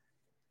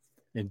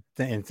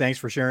 And thanks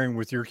for sharing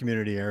with your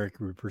community, Eric.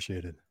 We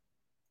appreciate it.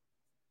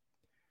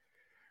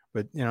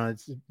 But, you know,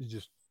 it's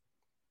just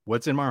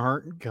what's in my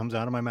heart comes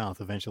out of my mouth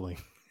eventually.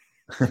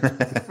 No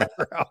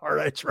matter how hard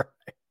I try.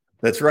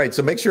 That's right.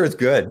 So make sure it's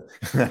good.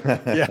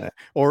 Yeah.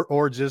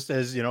 Or just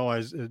as, you know,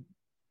 as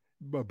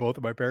both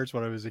of my parents,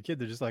 when I was a kid,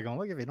 they're just like, oh,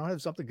 look, if you don't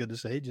have something good to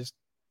say, just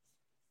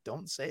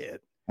don't say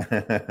it.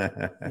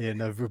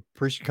 And I've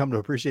come to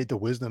appreciate the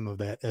wisdom of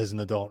that as an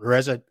adult, or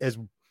as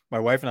my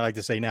wife and I like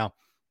to say now,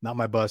 not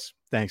my bus.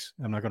 Thanks.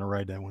 I'm not going to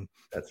ride that one.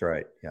 That's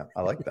right. Yeah.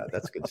 I like that.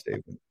 That's a good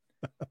statement.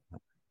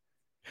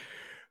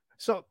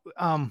 So,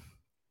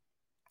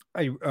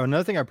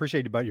 another thing I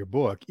appreciate about your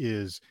book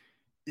is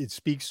it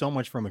speaks so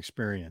much from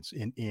experience,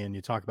 and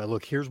you talk about,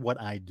 look, here's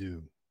what I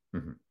do.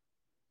 Mm-hmm.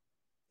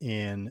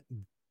 And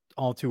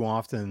all too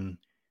often,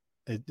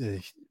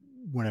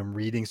 when I'm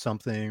reading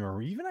something,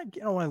 or even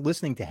when I'm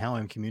listening to how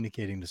I'm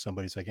communicating to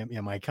somebody, it's like,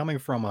 am I coming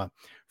from a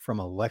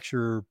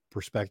lecture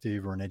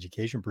perspective or an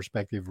education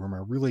perspective, or am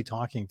I really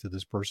talking to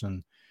this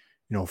person,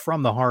 you know,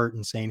 from the heart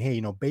and saying, hey,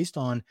 you know, based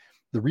on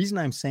the reason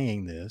I'm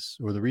saying this,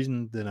 or the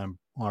reason that I'm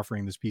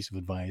offering this piece of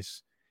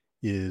advice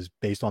is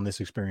based on this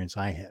experience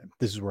I had.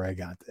 This is where I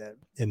got that.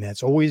 And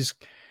that's always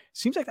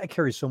seems like that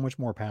carries so much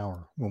more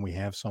power when we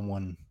have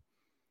someone,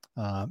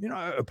 you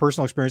know, a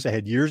personal experience I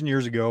had years and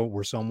years ago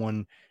where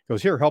someone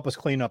goes, here, help us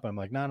clean up. I'm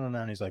like, no.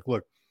 And he's like,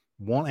 look,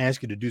 won't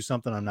ask you to do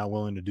something I'm not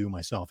willing to do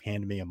myself.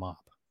 Hand me a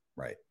mop.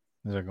 Right.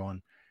 And they're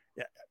going,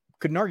 yeah,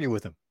 couldn't argue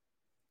with him.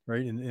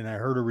 Right. And I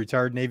heard a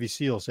retired Navy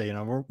SEAL say, you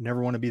know, I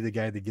never want to be the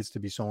guy that gets to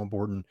be so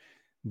important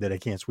that I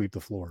can't sweep the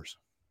floors.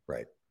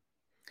 Right.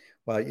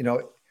 Well, you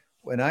know,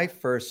 when I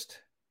first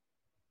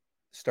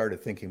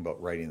started thinking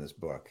about writing this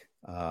book,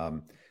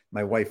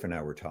 my wife and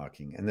I were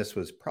talking, and this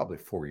was probably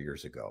 4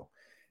 years ago.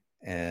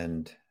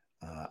 And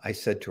I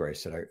said to her, I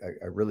said,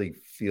 I really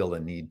feel a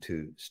need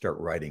to start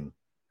writing,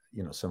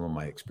 you know, some of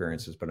my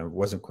experiences, but I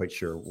wasn't quite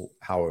sure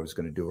how I was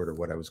going to do it or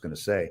what I was going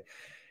to say.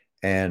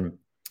 And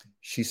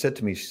she said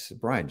to me, she said,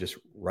 Brian, just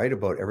write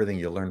about everything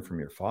you learned from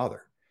your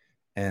father.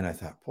 And I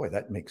thought, boy,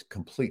 that makes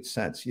complete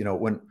sense. You know,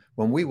 when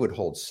we would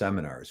hold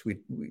seminars, we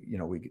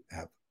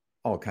have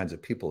all kinds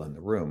of people in the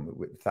room,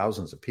 with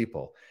thousands of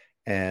people.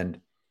 And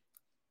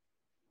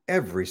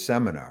every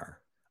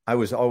seminar, I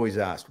was always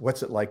asked,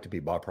 what's it like to be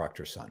Bob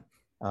Proctor's son?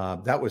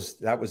 That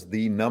was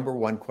the number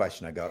one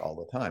question I got all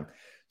the time.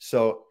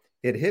 So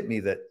it hit me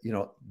that, you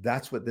know,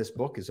 that's what this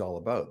book is all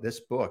about. This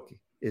book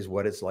is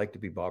what it's like to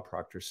be Bob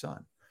Proctor's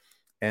son.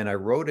 And I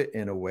wrote it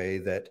in a way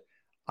that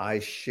I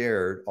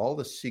shared all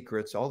the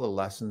secrets, all the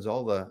lessons,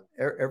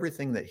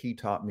 everything that he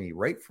taught me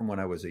right from when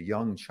I was a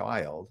young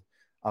child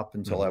up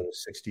until I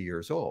was 60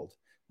 years old,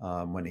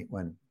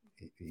 when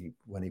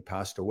he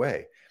passed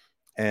away.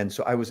 And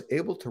so I was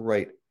able to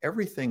write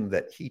everything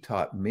that he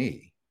taught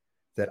me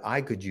that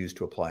I could use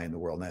to apply in the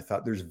world. And I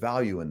thought there's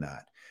value in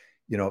that.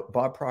 You know,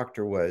 Bob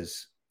Proctor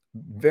was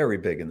very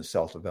big in the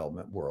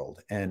self-development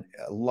world, and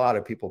a lot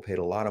of people paid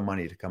a lot of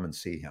money to come and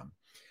see him.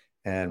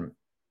 And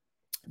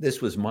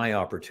this was my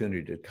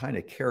opportunity to kind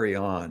of carry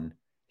on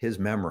his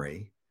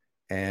memory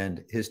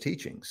and his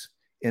teachings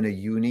in a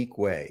unique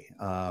way,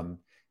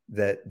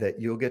 that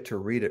you'll get to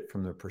read it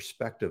from the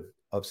perspective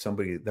of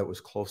somebody that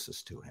was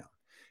closest to him,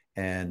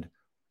 and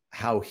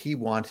how he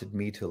wanted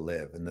me to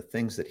live and the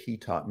things that he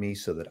taught me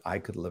so that I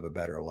could live a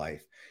better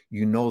life.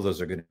 You know,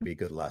 those are going to be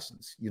good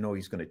lessons. You know,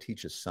 he's going to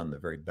teach his son the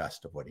very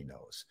best of what he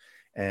knows.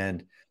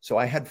 And so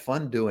I had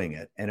fun doing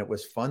it, and it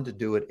was fun to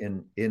do it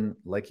in,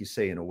 like you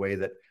say, in a way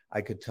that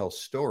I could tell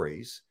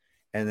stories,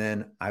 and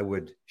then I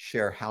would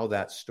share how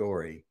that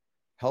story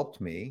helped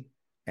me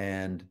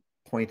and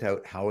point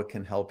out how it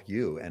can help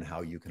you and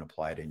how you can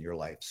apply it in your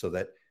life so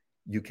that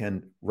you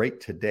can right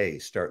today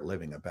start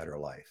living a better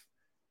life.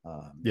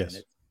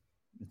 Yes.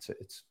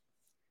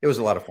 It was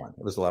a lot of fun.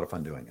 It was a lot of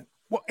fun doing it.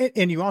 Well,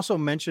 and you also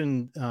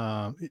mentioned,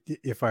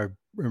 if I'm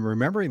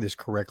remembering this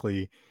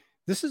correctly,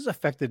 this has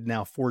affected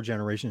now 4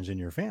 generations in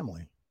your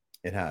family.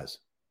 It has.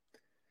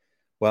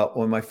 Well,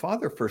 when my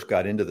father first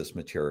got into this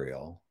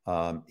material,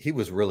 he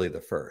was really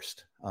the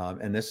first.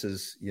 And this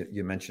is,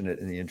 you mentioned it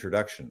in the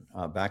introduction,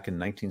 back in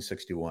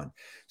 1961.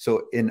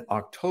 So in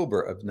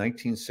October of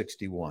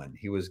 1961,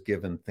 he was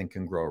given Think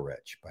and Grow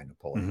Rich by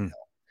Napoleon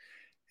Hill.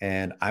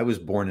 And I was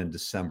born in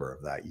December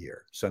of that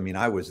year. So, I mean,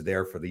 I was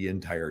there for the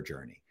entire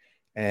journey.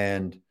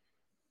 And,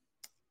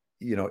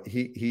 you know,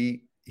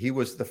 he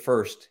was the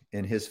first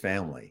in his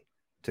family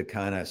to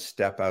kind of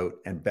step out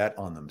and bet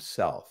on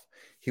themselves.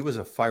 He was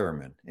a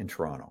fireman in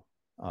Toronto.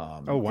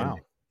 Oh, wow.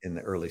 In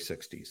the early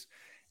 60s.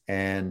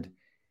 And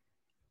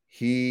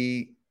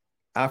he,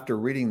 after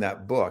reading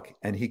that book,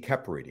 and he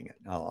kept reading it.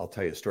 I'll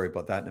tell you a story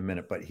about that in a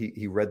minute, but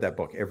he read that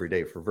book every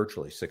day for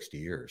virtually 60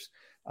 years.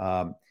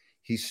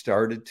 He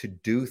started to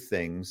do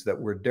things that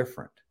were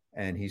different,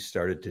 and he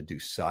started to do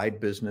side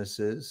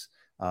businesses.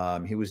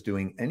 He was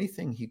doing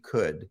anything he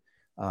could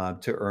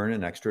to earn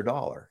an extra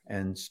dollar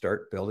and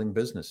start building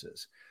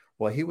businesses.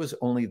 Well, he was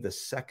only the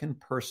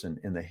second person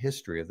in the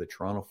history of the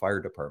Toronto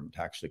Fire Department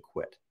to actually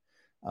quit.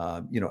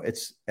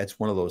 It's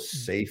one of those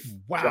safe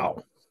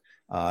jobs.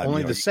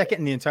 Only the second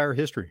in the entire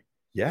history.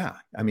 Yeah.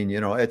 I mean,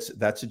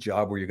 that's a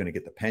job where you're going to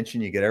get the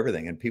pension, you get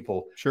everything, and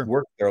people Sure.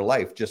 work their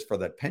life just for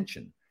that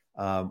pension.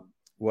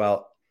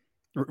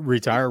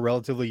 Retire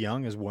relatively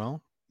young as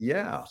well.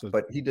 Yeah.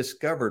 But he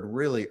discovered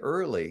really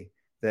early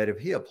that if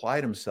he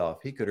applied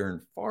himself, he could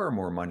earn far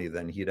more money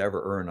than he'd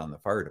ever earn on the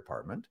fire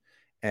department.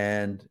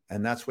 And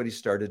that's what he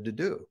started to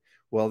do.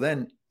 Well,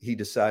 then he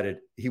decided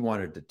he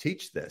wanted to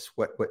teach this.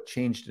 What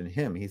changed in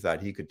him, he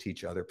thought he could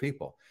teach other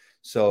people.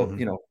 So,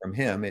 from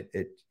him,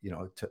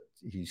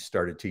 he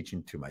started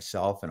teaching to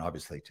myself and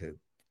obviously to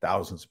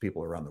thousands of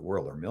people around the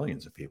world, or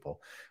millions of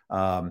people.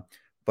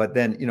 But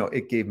then,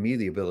 it gave me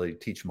the ability to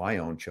teach my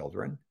own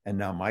children. And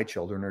now my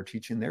children are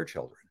teaching their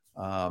children.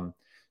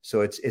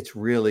 So it's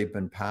really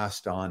been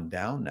passed on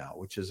down now,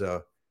 which is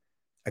a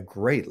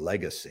great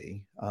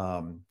legacy.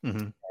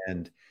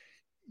 And,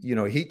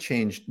 he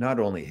changed not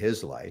only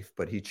his life,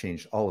 but he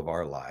changed all of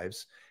our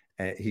lives.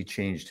 He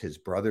changed his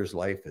brother's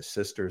life, his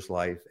sister's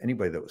life,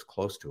 anybody that was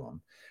close to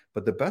him.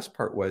 But the best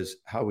part was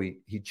how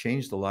he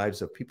changed the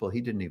lives of people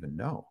he didn't even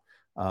know.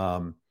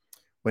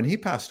 When he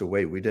passed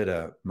away, we did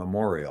a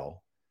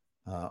memorial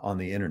on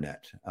the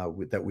internet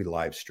that we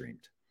live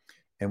streamed.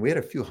 And we had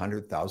a few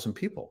 100,000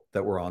 people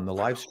that were on the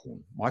live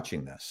stream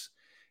watching this.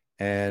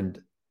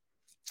 And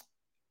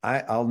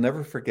I'll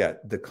never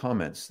forget the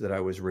comments that I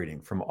was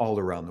reading from all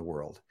around the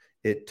world.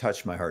 It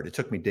touched my heart. It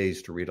took me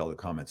days to read all the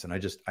comments. And I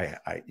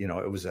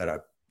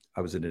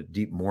was in a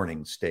deep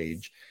mourning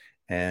stage,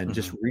 and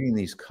just reading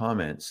these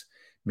comments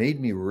made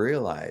me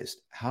realize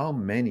how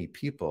many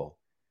people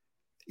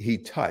he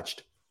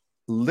touched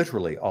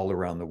literally all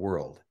around the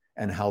world,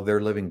 and how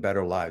they're living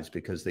better lives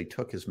because they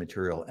took his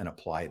material and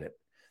applied it.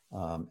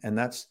 And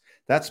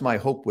that's my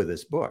hope with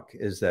this book,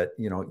 is that,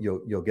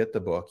 you'll get the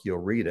book, you'll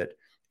read it,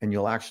 and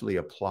you'll actually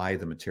apply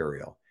the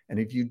material. And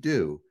if you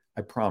do,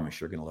 I promise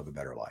you're going to live a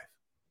better life.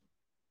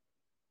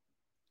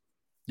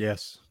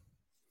 Yes.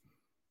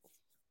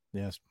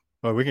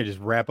 Well, we can just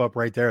wrap up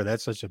right there.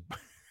 That's such a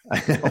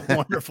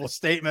wonderful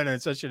statement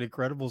and such an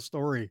incredible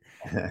story.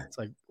 It's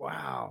like,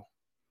 wow,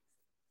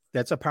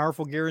 that's a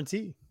powerful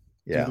guarantee.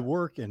 Yeah. Do the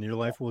work and your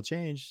life will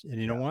change.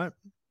 And you know what?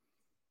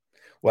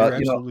 Well, you're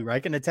absolutely right. I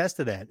can attest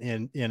to that.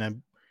 And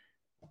even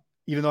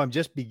though I'm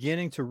just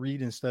beginning to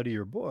read and study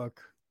your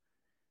book,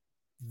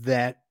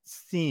 that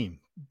theme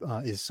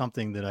is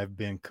something that I've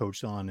been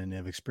coached on and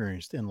have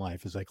experienced in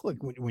life. Is like, look,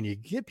 when you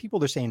get people,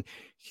 they're saying,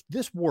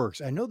 this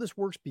works. I know this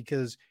works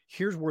because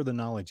here's where the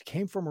knowledge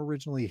came from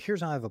originally.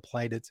 Here's how I've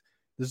applied it.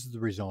 This is the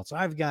results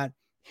I've got.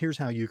 Here's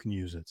how you can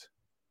use it.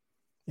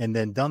 And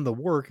then done the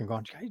work and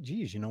gone, hey,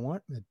 geez, you know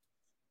what?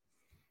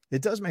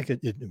 It does make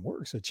it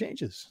works. It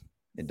changes.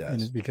 It does.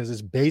 And it's because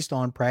it's based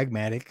on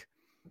pragmatic.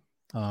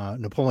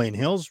 Napoleon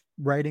Hill's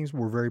writings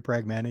were very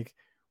pragmatic.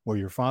 What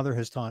your father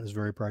has taught is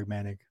very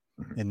pragmatic.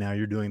 And now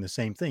you're doing the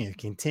same thing and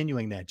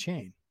continuing that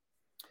chain.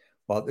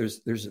 Well,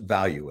 there's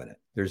value in it.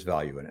 There's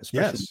value in it,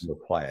 especially when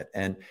you apply it.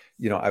 And,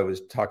 I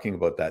was talking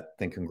about that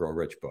Think and Grow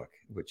Rich book,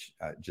 which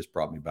just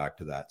brought me back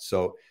to that.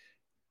 So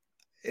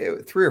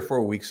 3 or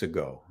 4 weeks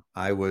ago,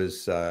 I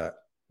was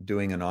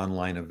doing an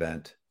online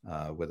event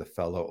with a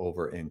fellow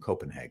over in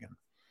Copenhagen.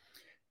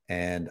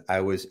 And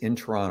I was in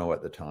Toronto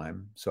at the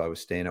time. So I was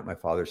staying at my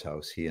father's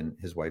house, he and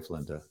his wife,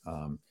 Linda.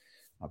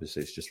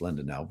 Obviously, it's just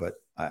Linda now, but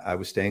I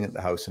was staying at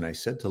the house, and I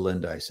said to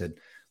Linda,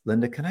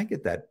 Linda, can I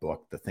get that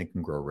book, the Think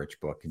and Grow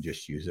Rich book, and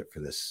just use it for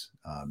this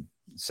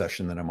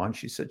session that I'm on?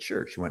 She said,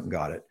 sure. She went and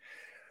got it.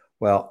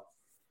 Well,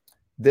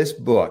 this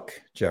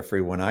book,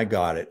 Jeffrey, when I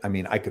got it, I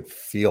mean, I could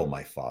feel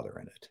my father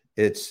in it.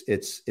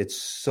 It's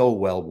so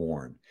well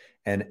worn.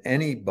 And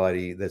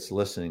anybody that's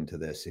listening to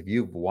this, if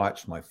you've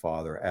watched my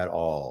father at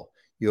all,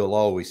 you'll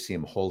always see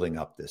him holding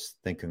up this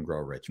Think and Grow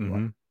Rich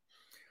book.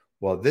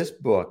 Well, this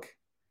book,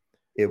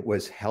 it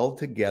was held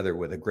together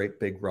with a great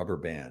big rubber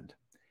band.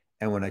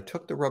 And when I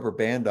took the rubber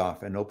band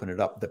off and opened it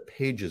up, the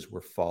pages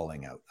were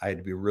falling out. I had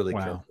to be really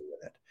careful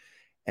with it.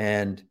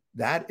 And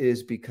that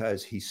is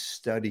because he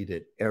studied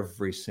it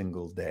every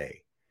single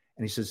day.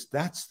 And he says,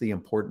 that's the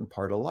important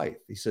part of life.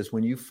 He says,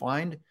 when you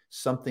find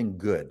something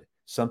good,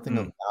 something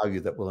of value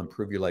that will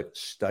improve your life,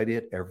 study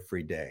it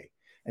every day.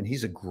 And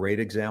he's a great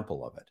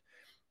example of it.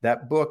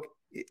 That book,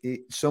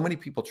 so many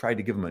people tried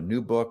to give him a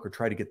new book or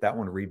try to get that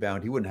one to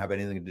rebound. He wouldn't have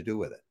anything to do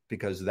with it,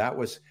 because that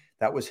was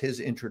his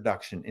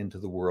introduction into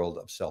the world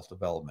of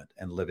self-development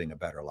and living a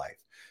better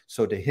life.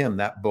 So to him,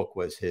 that book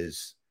was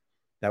his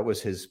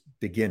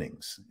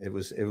beginnings. It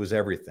was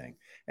everything.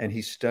 And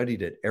he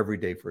studied it every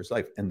day for his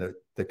life. And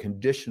the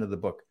condition of the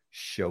book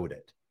showed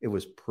it. It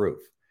was proof.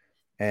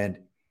 And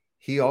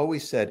he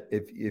always said,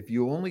 if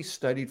you only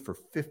studied for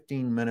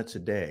 15 minutes a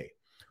day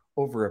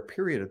over a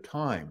period of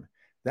time,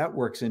 that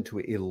works into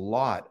a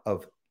lot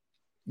of,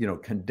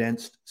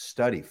 condensed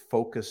study,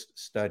 focused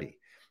study,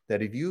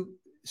 that if you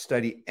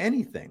study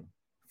anything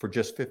for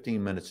just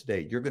 15 minutes a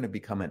day, you're going to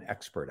become an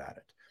expert at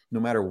it, no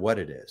matter what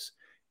it is.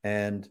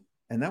 And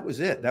that was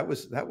it. That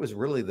was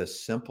really the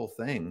simple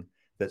thing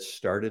that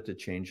started to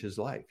change his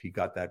life. He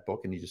got that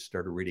book and he just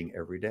started reading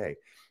every day.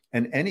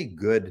 And any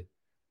good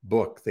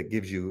book that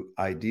gives you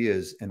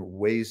ideas and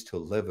ways to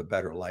live a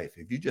better life,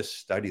 if you just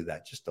study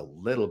that just a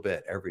little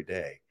bit every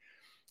day,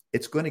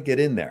 it's going to get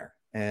in there,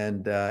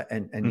 and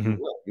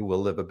you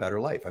will live a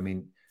better life. I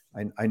mean,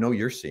 I know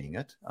you're seeing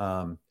it.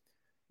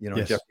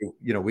 Yes. Jeffrey,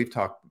 we've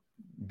talked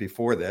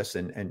before this,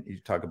 and you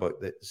talk about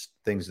the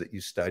things that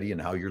you study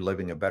and how you're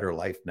living a better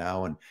life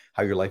now and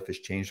how your life has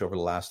changed over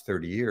the last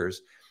 30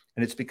 years.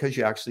 And it's because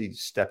you actually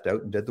stepped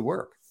out and did the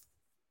work.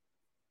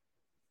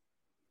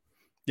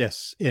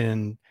 Yes.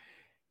 And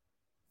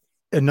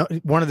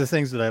one of the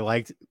things that I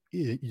liked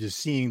just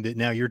seeing that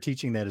now you're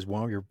teaching that as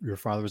well. Your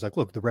father was like,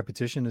 look, the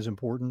repetition is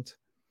important.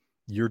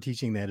 You're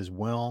teaching that as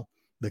well.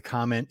 The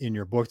comment in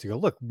your book to go,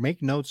 look,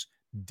 make notes,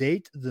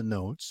 date the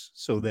notes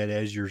so that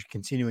as you're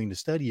continuing to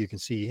study, you can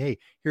see, hey,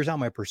 here's how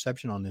my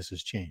perception on this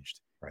has changed.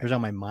 Right. Here's how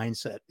my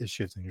mindset is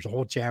shifting. There's a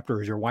whole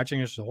chapter as you're watching,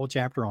 there's a whole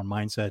chapter on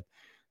mindset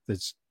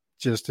that's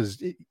just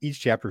as each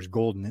chapter is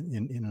golden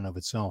in and of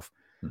itself.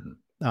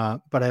 Mm-hmm.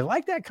 But I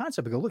like that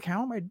concept. I go, look,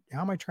 how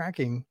am I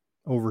tracking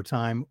over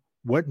time?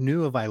 What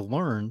new have I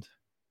learned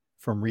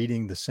from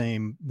reading the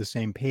same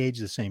page,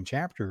 the same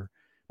chapter?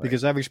 Right.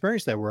 Because I've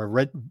experienced that where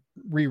I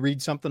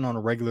reread something on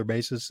a regular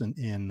basis,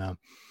 and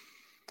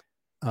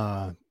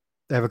I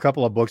have a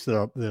couple of books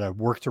that I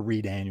work to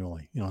read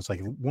annually. It's like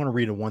I want to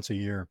read it once a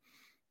year.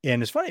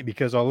 And it's funny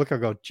because I'll look, I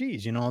go,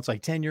 geez, it's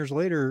like 10 years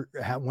later.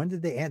 When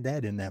did they add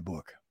that in that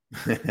book?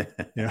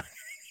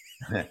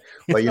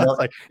 Well,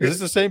 like, is this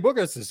the same book?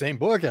 It's the same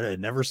book. And I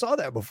never saw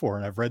that before.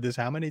 And I've read this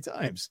how many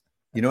times?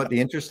 You know what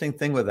the interesting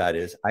thing with that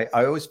is, I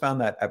always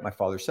found that at my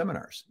father's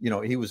seminars,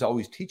 he was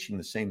always teaching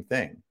the same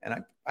thing.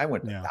 And I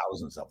went to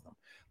thousands of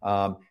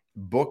them.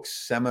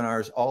 Books,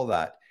 seminars, all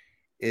that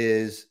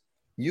is,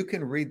 you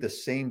can read the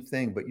same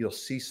thing, but you'll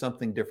see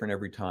something different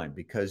every time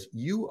because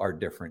you are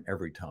different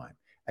every time.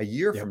 A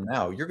year from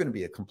now, you're going to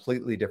be a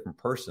completely different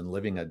person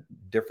living a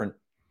different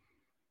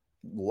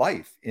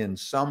life in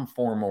some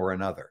form or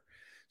another.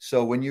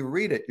 So when you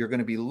read it, you're going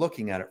to be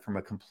looking at it from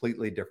a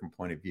completely different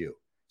point of view.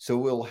 So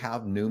it will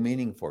have new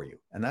meaning for you.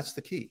 And that's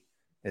the key.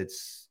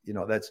 It's,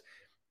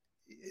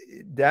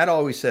 Dad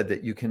always said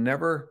that you can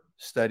never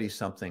study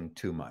something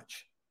too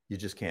much. You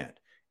just can't.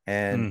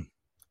 And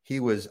he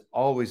was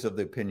always of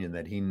the opinion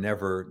that he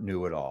never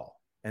knew it all.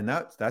 And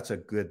that's a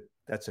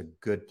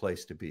good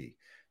place to be.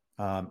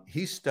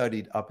 He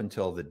studied up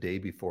until the day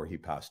before he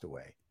passed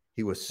away.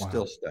 He was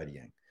still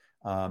studying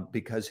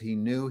because he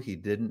knew he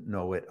didn't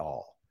know it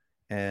all.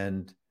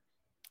 And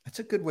that's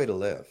a good way to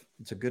live.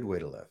 It's a good way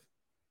to live.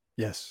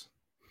 Yes.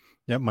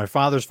 Yeah. My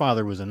father's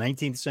father was a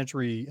 19th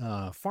century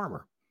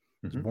farmer.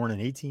 He was born in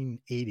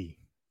 1880.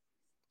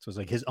 So it's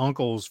like his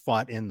uncles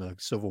fought in the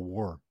Civil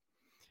War.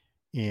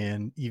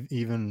 And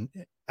even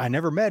I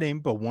never met him,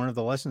 but one of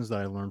the lessons that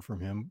I learned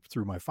from him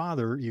through my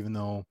father, even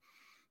though,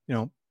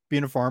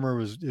 being a farmer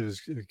was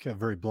a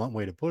very blunt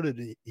way to put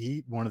it.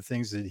 One of the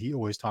things that he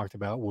always talked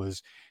about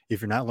was,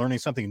 if you're not learning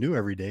something new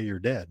every day, you're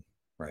dead.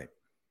 Right.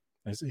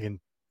 And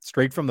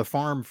straight from the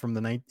farm from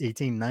the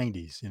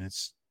 1890s. And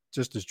it's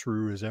just as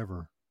true as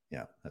ever.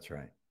 Yeah, that's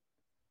right.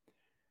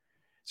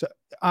 So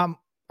I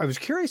was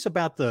curious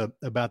about the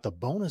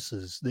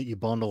bonuses that you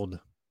bundled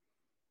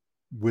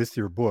with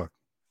your book.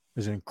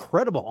 There's an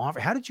incredible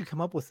offer. How did you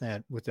come up with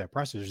that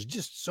process? There's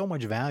just so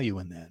much value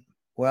in that.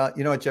 Well,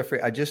 you know what,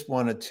 Jeffrey, I just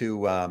wanted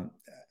to,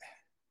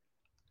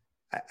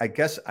 I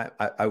guess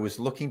I was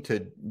looking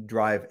to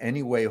drive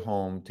any way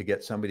home to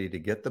get somebody to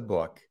get the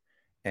book.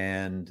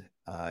 And,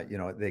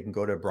 they can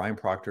go to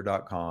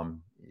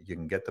brianproctor.com. You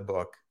can get the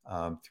book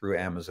through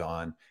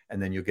Amazon, and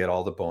then you get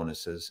all the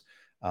bonuses.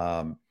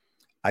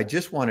 I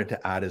just wanted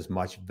to add as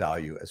much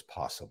value as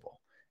possible.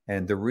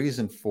 And the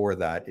reason for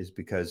that is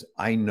because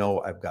I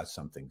know I've got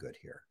something good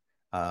here.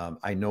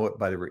 I know it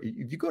by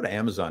if you go to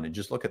Amazon and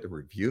just look at the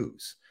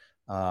reviews.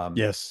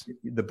 Yes.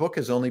 The book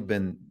has only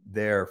been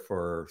there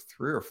for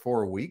 3 or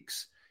 4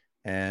 weeks.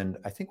 And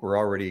I think we're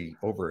already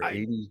over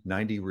 80,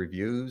 90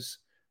 reviews.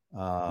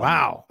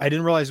 Wow. I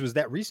didn't realize it was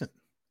that recent.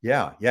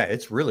 Yeah.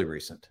 It's really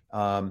recent.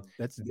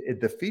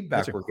 The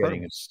feedback we're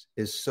getting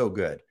is so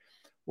good.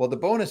 Well, the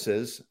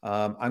bonuses,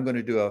 I'm going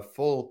to do a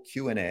full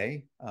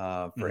Q&A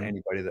for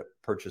anybody that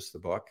purchased the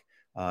book.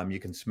 You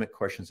can submit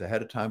questions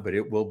ahead of time, but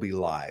it will be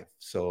live.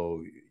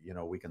 So,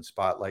 we can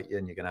spotlight you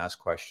and you can ask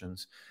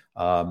questions.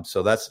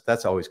 So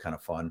that's always kind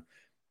of fun.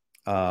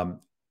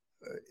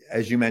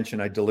 As you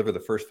mentioned, I deliver the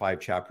first 5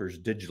 chapters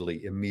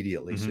digitally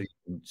immediately. So you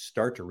can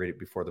start to read it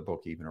before the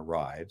book even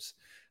arrives.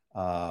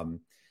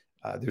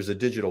 There's a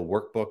digital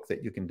workbook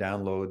that you can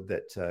download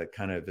that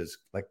kind of is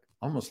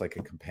almost like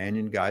a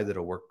companion guide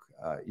that'll work,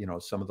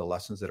 some of the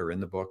lessons that are in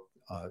the book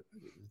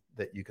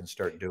that you can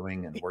start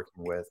doing and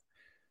working with.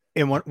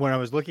 And when I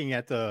was looking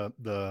at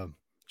the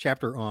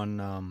chapter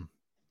on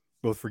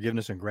both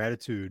forgiveness and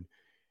gratitude,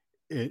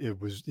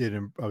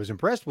 I was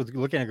impressed with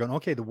looking at it going,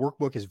 okay, the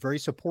workbook is very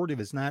supportive.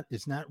 It's not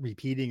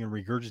repeating and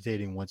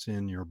regurgitating what's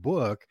in your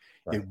book.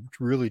 Right. It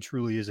really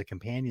truly is a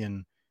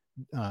companion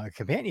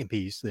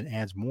piece that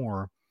adds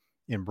more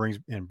and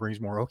brings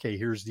more. Okay,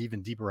 here's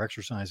even deeper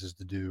exercises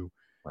to do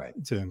Right.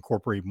 to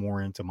incorporate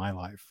more into my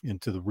life,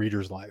 into the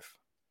reader's life.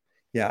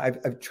 Yeah,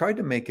 I've tried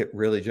to make it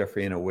really,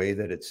 Jeffrey, in a way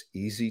that it's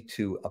easy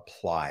to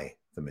apply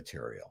the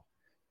material,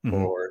 Mm-hmm.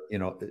 or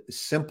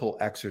simple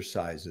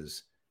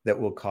exercises that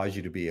will cause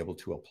you to be able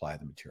to apply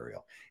the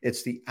material.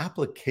 It's the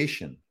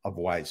application of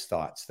wise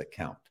thoughts that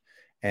count.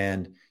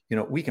 And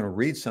we can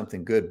read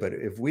something good, but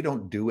if we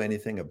don't do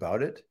anything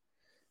about it,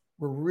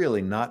 we're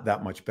really not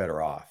that much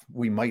better off.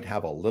 We might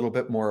have a little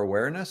bit more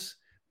awareness,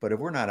 but if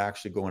we're not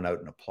actually going out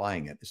and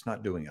applying it, it's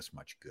not doing us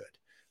much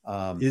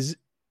good.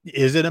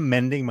 Is it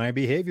amending my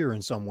behavior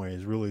in some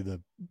ways? Really,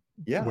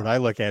 Yeah, what I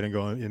look at and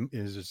go,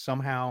 is it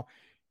somehow,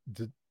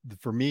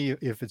 for me,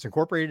 if it's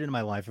incorporated into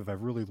my life, if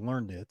I've really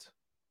learned it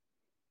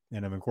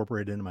and I've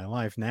incorporated it into my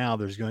life, now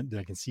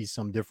I can see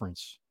some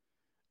difference.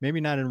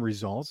 Maybe not in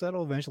results,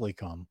 that'll eventually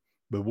come,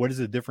 but what is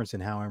the difference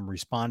in how I'm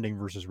responding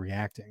versus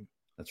reacting?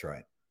 that's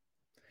right.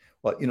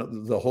 Well,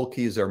 the whole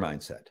key is our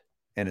mindset,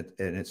 and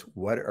it's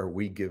what are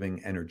we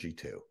giving energy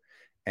to?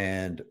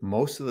 And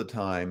most of the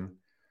time,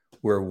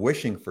 we're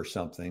wishing for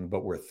something,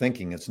 but we're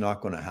thinking it's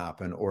not going to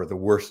happen, or the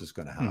worst is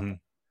going to happen.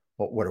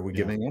 But what are we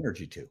giving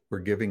energy to? We're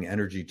giving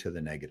energy to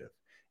the negative.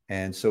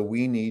 And so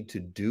we need to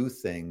do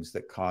things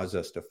that cause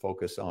us to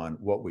focus on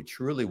what we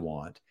truly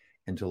want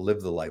and to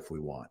live the life we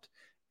want.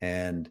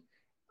 And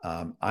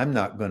I'm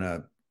not going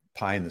to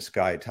pie in the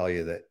sky tell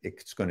you that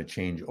it's going to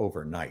change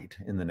overnight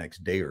in the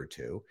next day or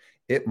two.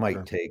 It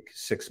might take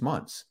 6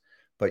 months,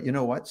 but you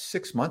know what?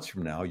 6 months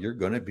from now, you're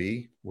going to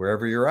be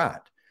wherever you're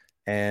at.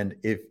 And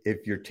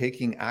if you're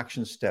taking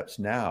action steps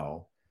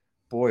now,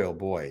 boy, oh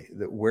boy,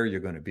 where you're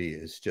going to be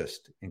is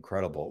just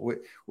incredible.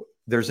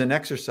 There's an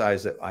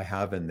exercise that I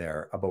have in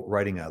there about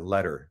writing a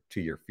letter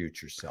to your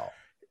future self.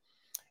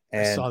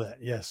 And I saw that.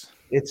 Yes.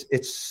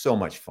 It's so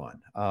much fun.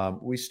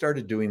 We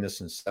started doing this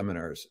in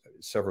seminars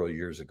several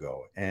years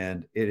ago,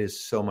 and it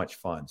is so much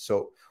fun.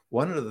 So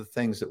one of the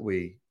things that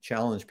we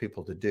challenge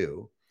people to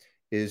do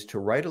is to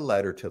write a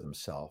letter to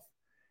themselves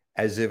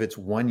as if it's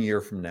 1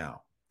 year from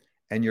now,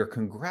 and you're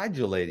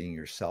congratulating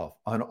yourself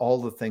on all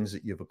the things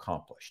that you've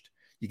accomplished.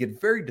 You get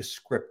very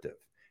descriptive,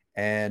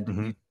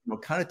 and you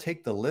kind of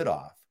take the lid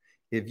off.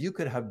 If you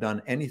could have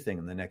done anything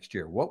in the next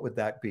year, what would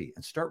that be?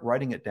 And start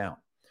writing it down.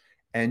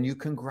 And you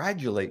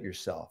congratulate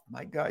yourself.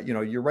 My God,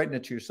 you're writing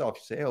it to yourself.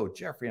 You say, "Oh,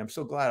 Jeffrey, I'm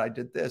so glad I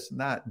did this and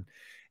that,"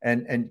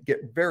 and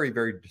get very,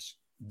 very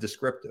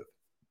descriptive.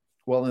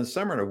 Well, in the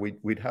seminar,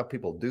 we'd have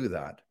people do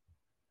that.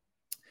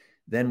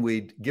 Then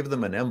we'd give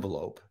them an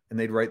envelope, and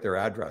they'd write their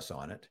address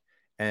on it,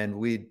 and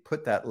we'd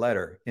put that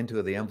letter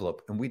into the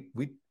envelope, and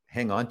we'd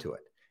hang on to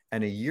it.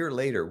 And a year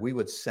later, we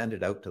would send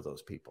it out to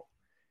those people,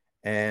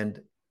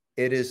 and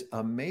it is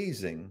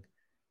amazing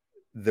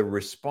the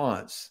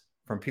response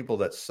from people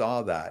that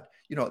saw that.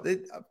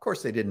 Of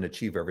course, they didn't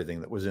achieve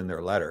everything that was in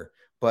their letter,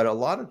 but a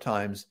lot of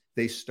times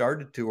they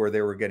started to, or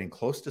they were getting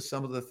close to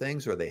some of the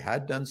things, or they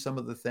had done some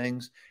of the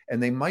things,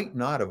 and they might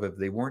not have if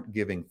they weren't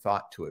giving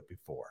thought to it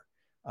before.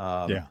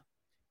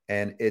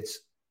 And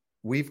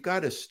we've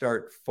got to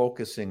start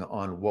focusing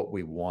on what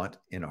we want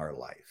in our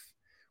life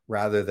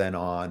rather than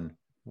on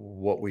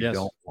what we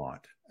don't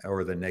want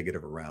or the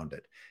negative around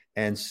it.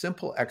 And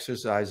simple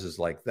exercises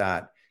like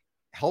that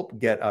help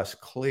get us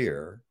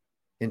clear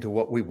into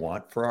what we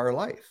want for our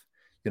life.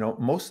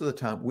 Most of the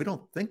time we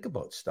don't think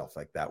about stuff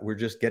like that. We're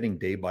just getting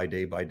day by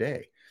day by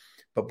day.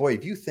 But boy,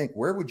 if you think,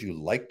 where would you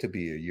like to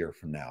be a year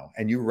from now?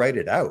 And you write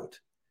it out,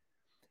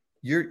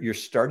 you're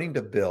starting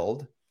to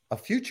build a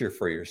future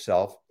for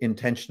yourself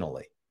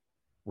intentionally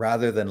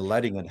rather than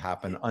letting it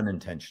happen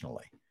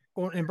unintentionally.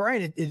 Well, and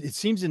Brian, it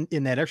seems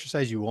in that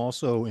exercise, you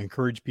also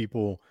encourage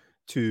people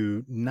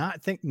to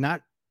not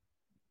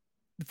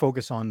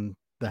focus on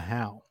the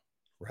how.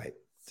 Right.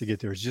 To get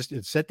there.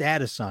 It's set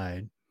that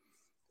aside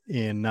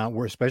and not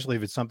worry, especially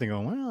if it's something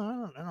going,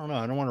 well, I don't know.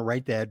 I don't want to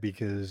write that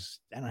because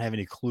I don't have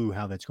any clue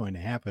how that's going to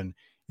happen.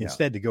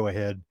 Instead, to go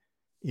ahead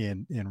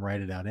and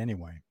write it out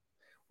anyway.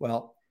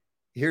 Well,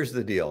 here's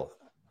the deal.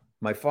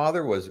 My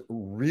father was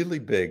really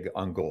big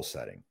on goal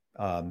setting.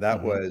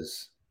 That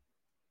was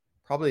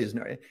probably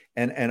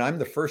and I'm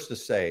the first to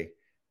say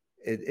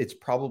it's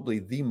probably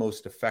the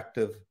most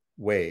effective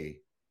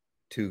way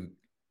to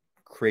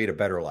create a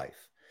better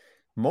life.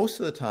 Most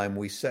of the time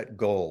we set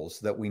goals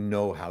that we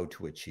know how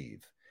to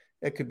achieve.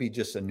 It could be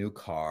just a new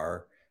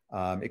car.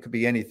 It could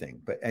be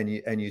anything, and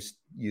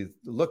you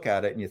look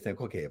at it and you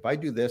think, okay, if I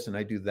do this and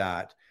I do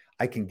that,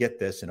 I can get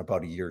this in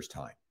about a year's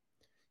time.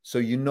 So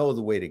you know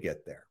the way to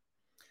get there.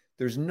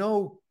 There's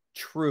no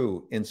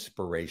true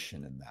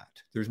inspiration in that.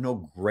 There's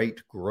no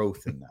great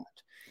growth in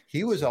that.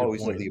 He was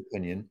always of the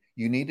opinion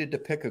you needed to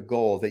pick a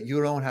goal that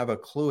you don't have a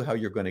clue how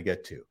you're going to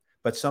get to,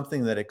 but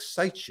something that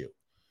excites you.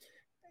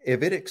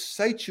 If it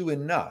excites you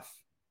enough,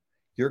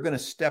 you're going to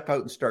step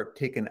out and start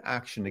taking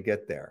action to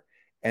get there.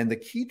 And the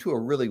key to a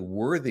really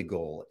worthy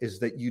goal is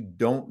that you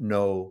don't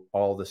know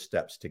all the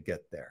steps to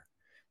get there,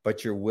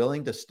 but you're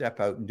willing to step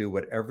out and do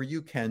whatever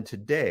you can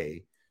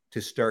today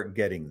to start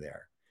getting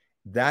there.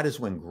 That is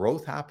when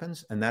growth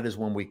happens. And that is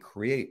when we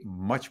create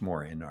much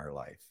more in our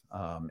life.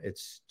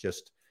 It's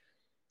just,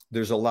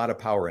 there's a lot of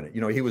power in it.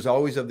 You know, he was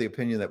always of the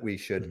opinion that we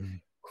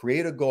should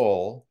create a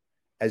goal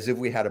as if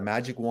we had a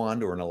magic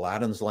wand or an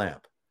Aladdin's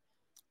lamp.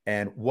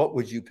 And what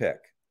would you pick?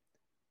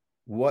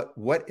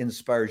 What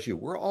inspires you?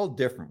 We're all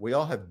different. We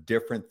all have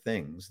different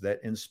things that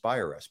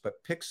inspire us,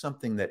 but pick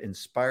something that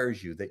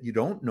inspires you that you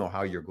don't know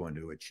how you're going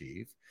to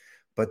achieve,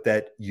 but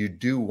that you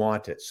do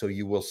want it. So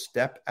you will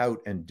step out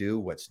and do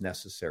what's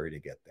necessary to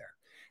get there.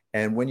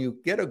 And when you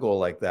get a goal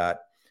like that,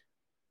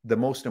 the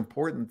most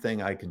important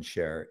thing I can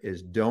share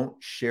is don't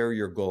share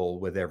your goal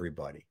with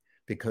everybody,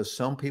 because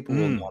some people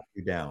will knock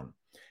you down.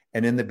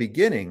 And in the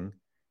beginning,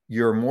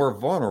 you're more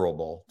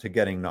vulnerable to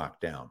getting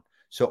knocked down.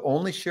 So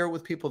only share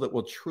with people that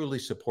will truly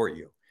support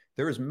you.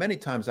 There is many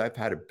times I've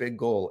had a big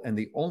goal, and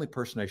the only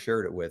person I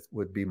shared it with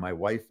would be my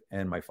wife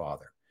and my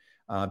father,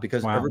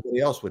 because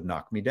everybody else would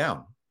knock me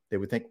down. They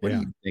would think, what do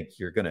you think?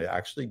 You're going to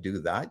actually do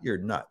that? You're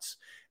nuts.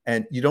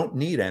 And you don't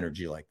need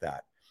energy like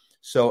that.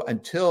 So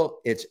until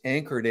it's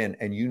anchored in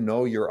and you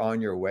know you're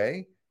on your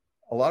way,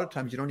 a lot of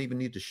times you don't even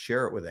need to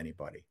share it with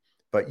anybody.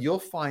 But you'll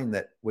find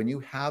that when you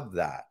have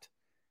that,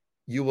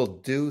 you will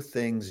do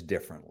things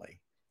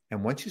differently.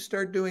 And once you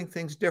start doing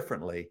things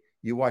differently,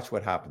 you watch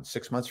what happens.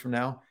 6 months from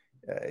now,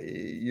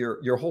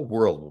 your whole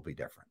world will be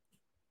different.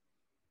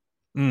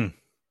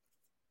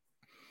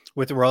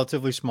 With a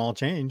relatively small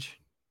change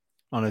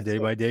on a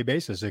day-by-day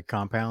basis, it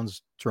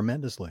compounds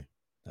tremendously.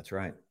 That's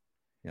right.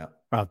 Yeah.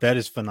 Wow, that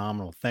is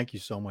phenomenal. Thank you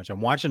so much.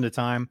 I'm watching the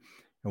time.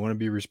 I want to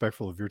be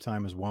respectful of your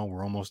time as well.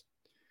 We're almost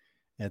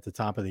at the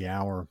top of the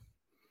hour.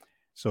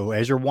 So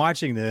as you're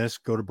watching this,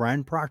 go to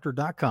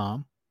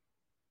brianproctor.com.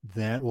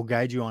 That will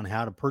guide you on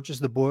how to purchase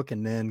the book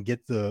and then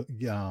get the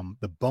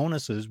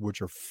bonuses,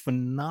 which are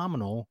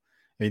phenomenal.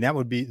 I mean, that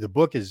would be, the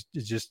book is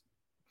just,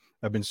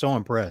 I've been so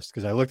impressed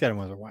because I looked at it and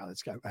was like, wow,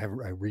 it's got, I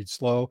read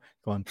slow,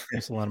 going,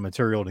 it's a lot of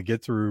material to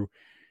get through.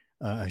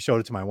 I showed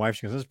it to my wife.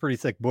 She goes, "This is a pretty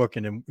thick book."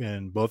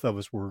 And both of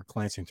us were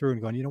glancing through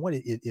and going, you know what?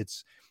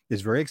 It's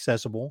very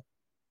accessible.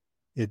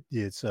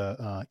 It's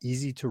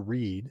easy to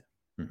read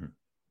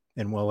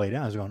and well laid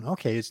out. I was going,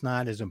 okay, it's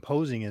not as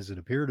imposing as it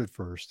appeared at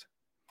first.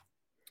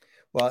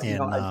 Well, and, you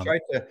know, I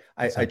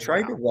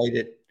tried to write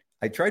it.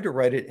 I tried to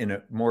write it in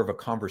a more of a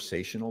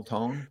conversational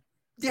tone.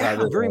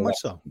 Yeah, very much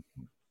so.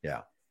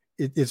 Yeah.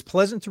 It's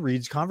pleasant to read.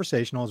 It's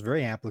conversational. It's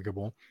very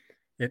applicable.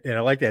 And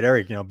I like that,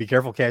 Eric, you know, be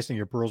careful casting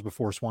your pearls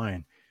before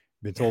swine.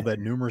 Been told that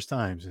numerous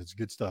times. It's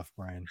good stuff,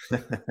 Brian.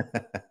 But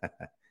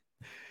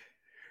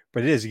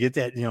it is, you get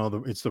that, you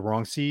know, it's the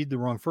wrong seed, the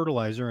wrong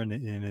fertilizer, and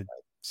it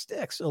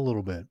sticks a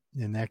little bit.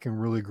 And that can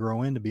really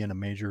grow into being a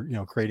major, you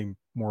know, creating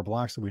more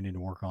blocks that we need to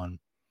work on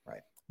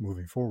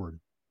moving forward.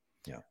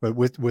 Yeah. But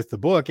with the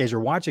book, as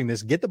you're watching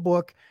this, get the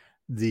book.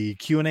 The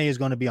Q&A is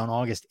going to be on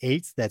August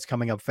 8th. That's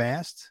coming up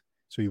fast.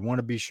 So you want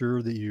to be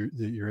sure that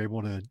you're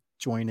able to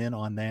join in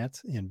on that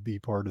and be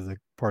part of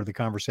the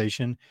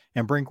conversation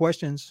and bring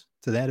questions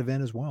to that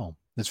event as well.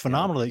 It's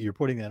phenomenal that you're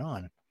putting that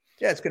on.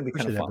 Yeah, it's going to be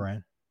kind of fun,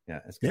 Brian. Yeah,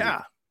 it's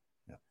gonna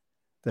be.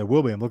 That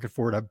will be. I'm looking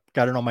forward. I've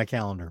got it on my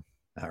calendar.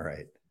 All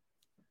right.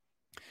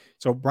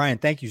 So Brian,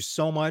 thank you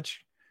so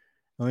much.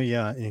 Oh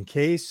yeah, in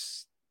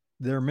case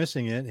they're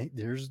missing it,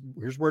 here's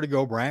where to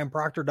go,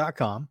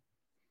 brianproctor.com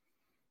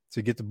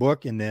to get the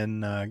book and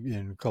then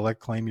and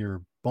claim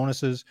your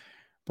bonuses.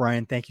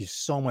 Brian, thank you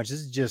so much. This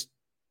is just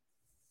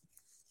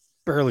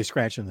barely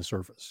scratching the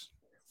surface.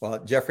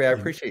 Well, Jeffrey, I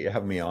appreciate you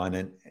having me on.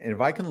 And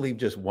if I can leave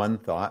just one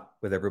thought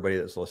with everybody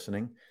that's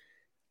listening,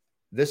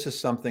 this is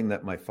something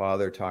that my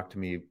father talked to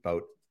me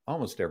about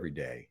almost every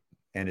day,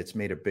 and it's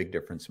made a big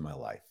difference in my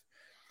life.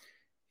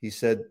 He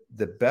said,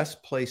 the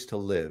best place to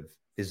live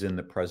is in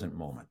the present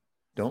moment.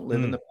 Don't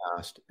live in the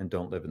past and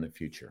don't live in the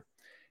future.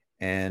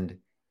 And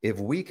if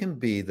we can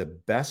be the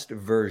best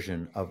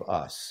version of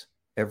us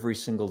every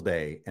single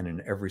day and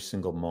in every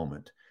single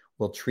moment,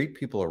 we'll treat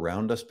people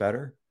around us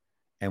better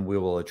and we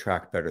will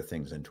attract better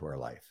things into our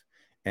life.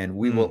 And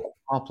we will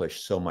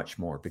accomplish so much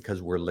more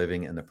because we're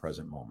living in the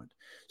present moment.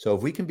 So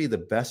if we can be the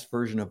best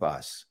version of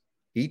us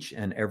each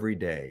and every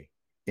day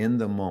in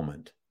the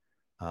moment,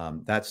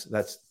 that's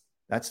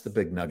the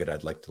big nugget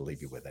I'd like to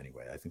leave you with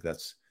anyway. I think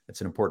that's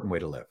an important way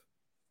to live.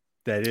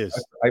 That is.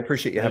 I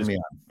appreciate you having me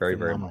on very,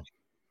 very much.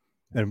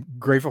 And I'm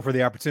grateful for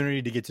the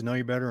opportunity to get to know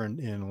you better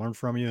and learn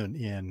from you.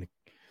 And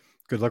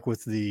good luck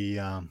with the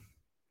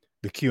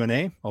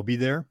Q&A. I'll be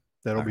there.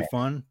 That'll be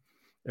fun.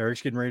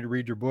 Eric's getting ready to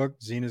read your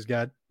book. Zena's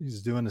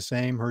he's doing the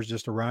same. Hers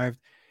just arrived.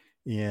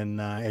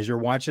 And as you're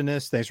watching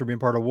this, thanks for being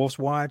part of Wolf's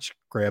Watch.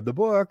 Grab the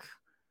book.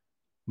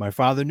 My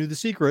Father Knew the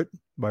Secret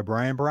by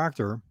Brian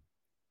Proctor.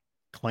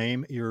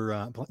 Claim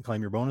your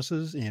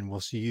bonuses, and we'll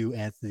see you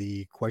at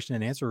the question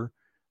and answer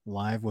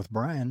live with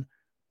Brian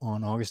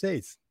on August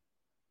 8th.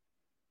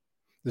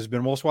 This has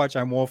been Wolf's Watch.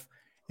 I'm Wolf,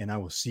 and I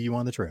will see you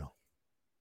on the trail.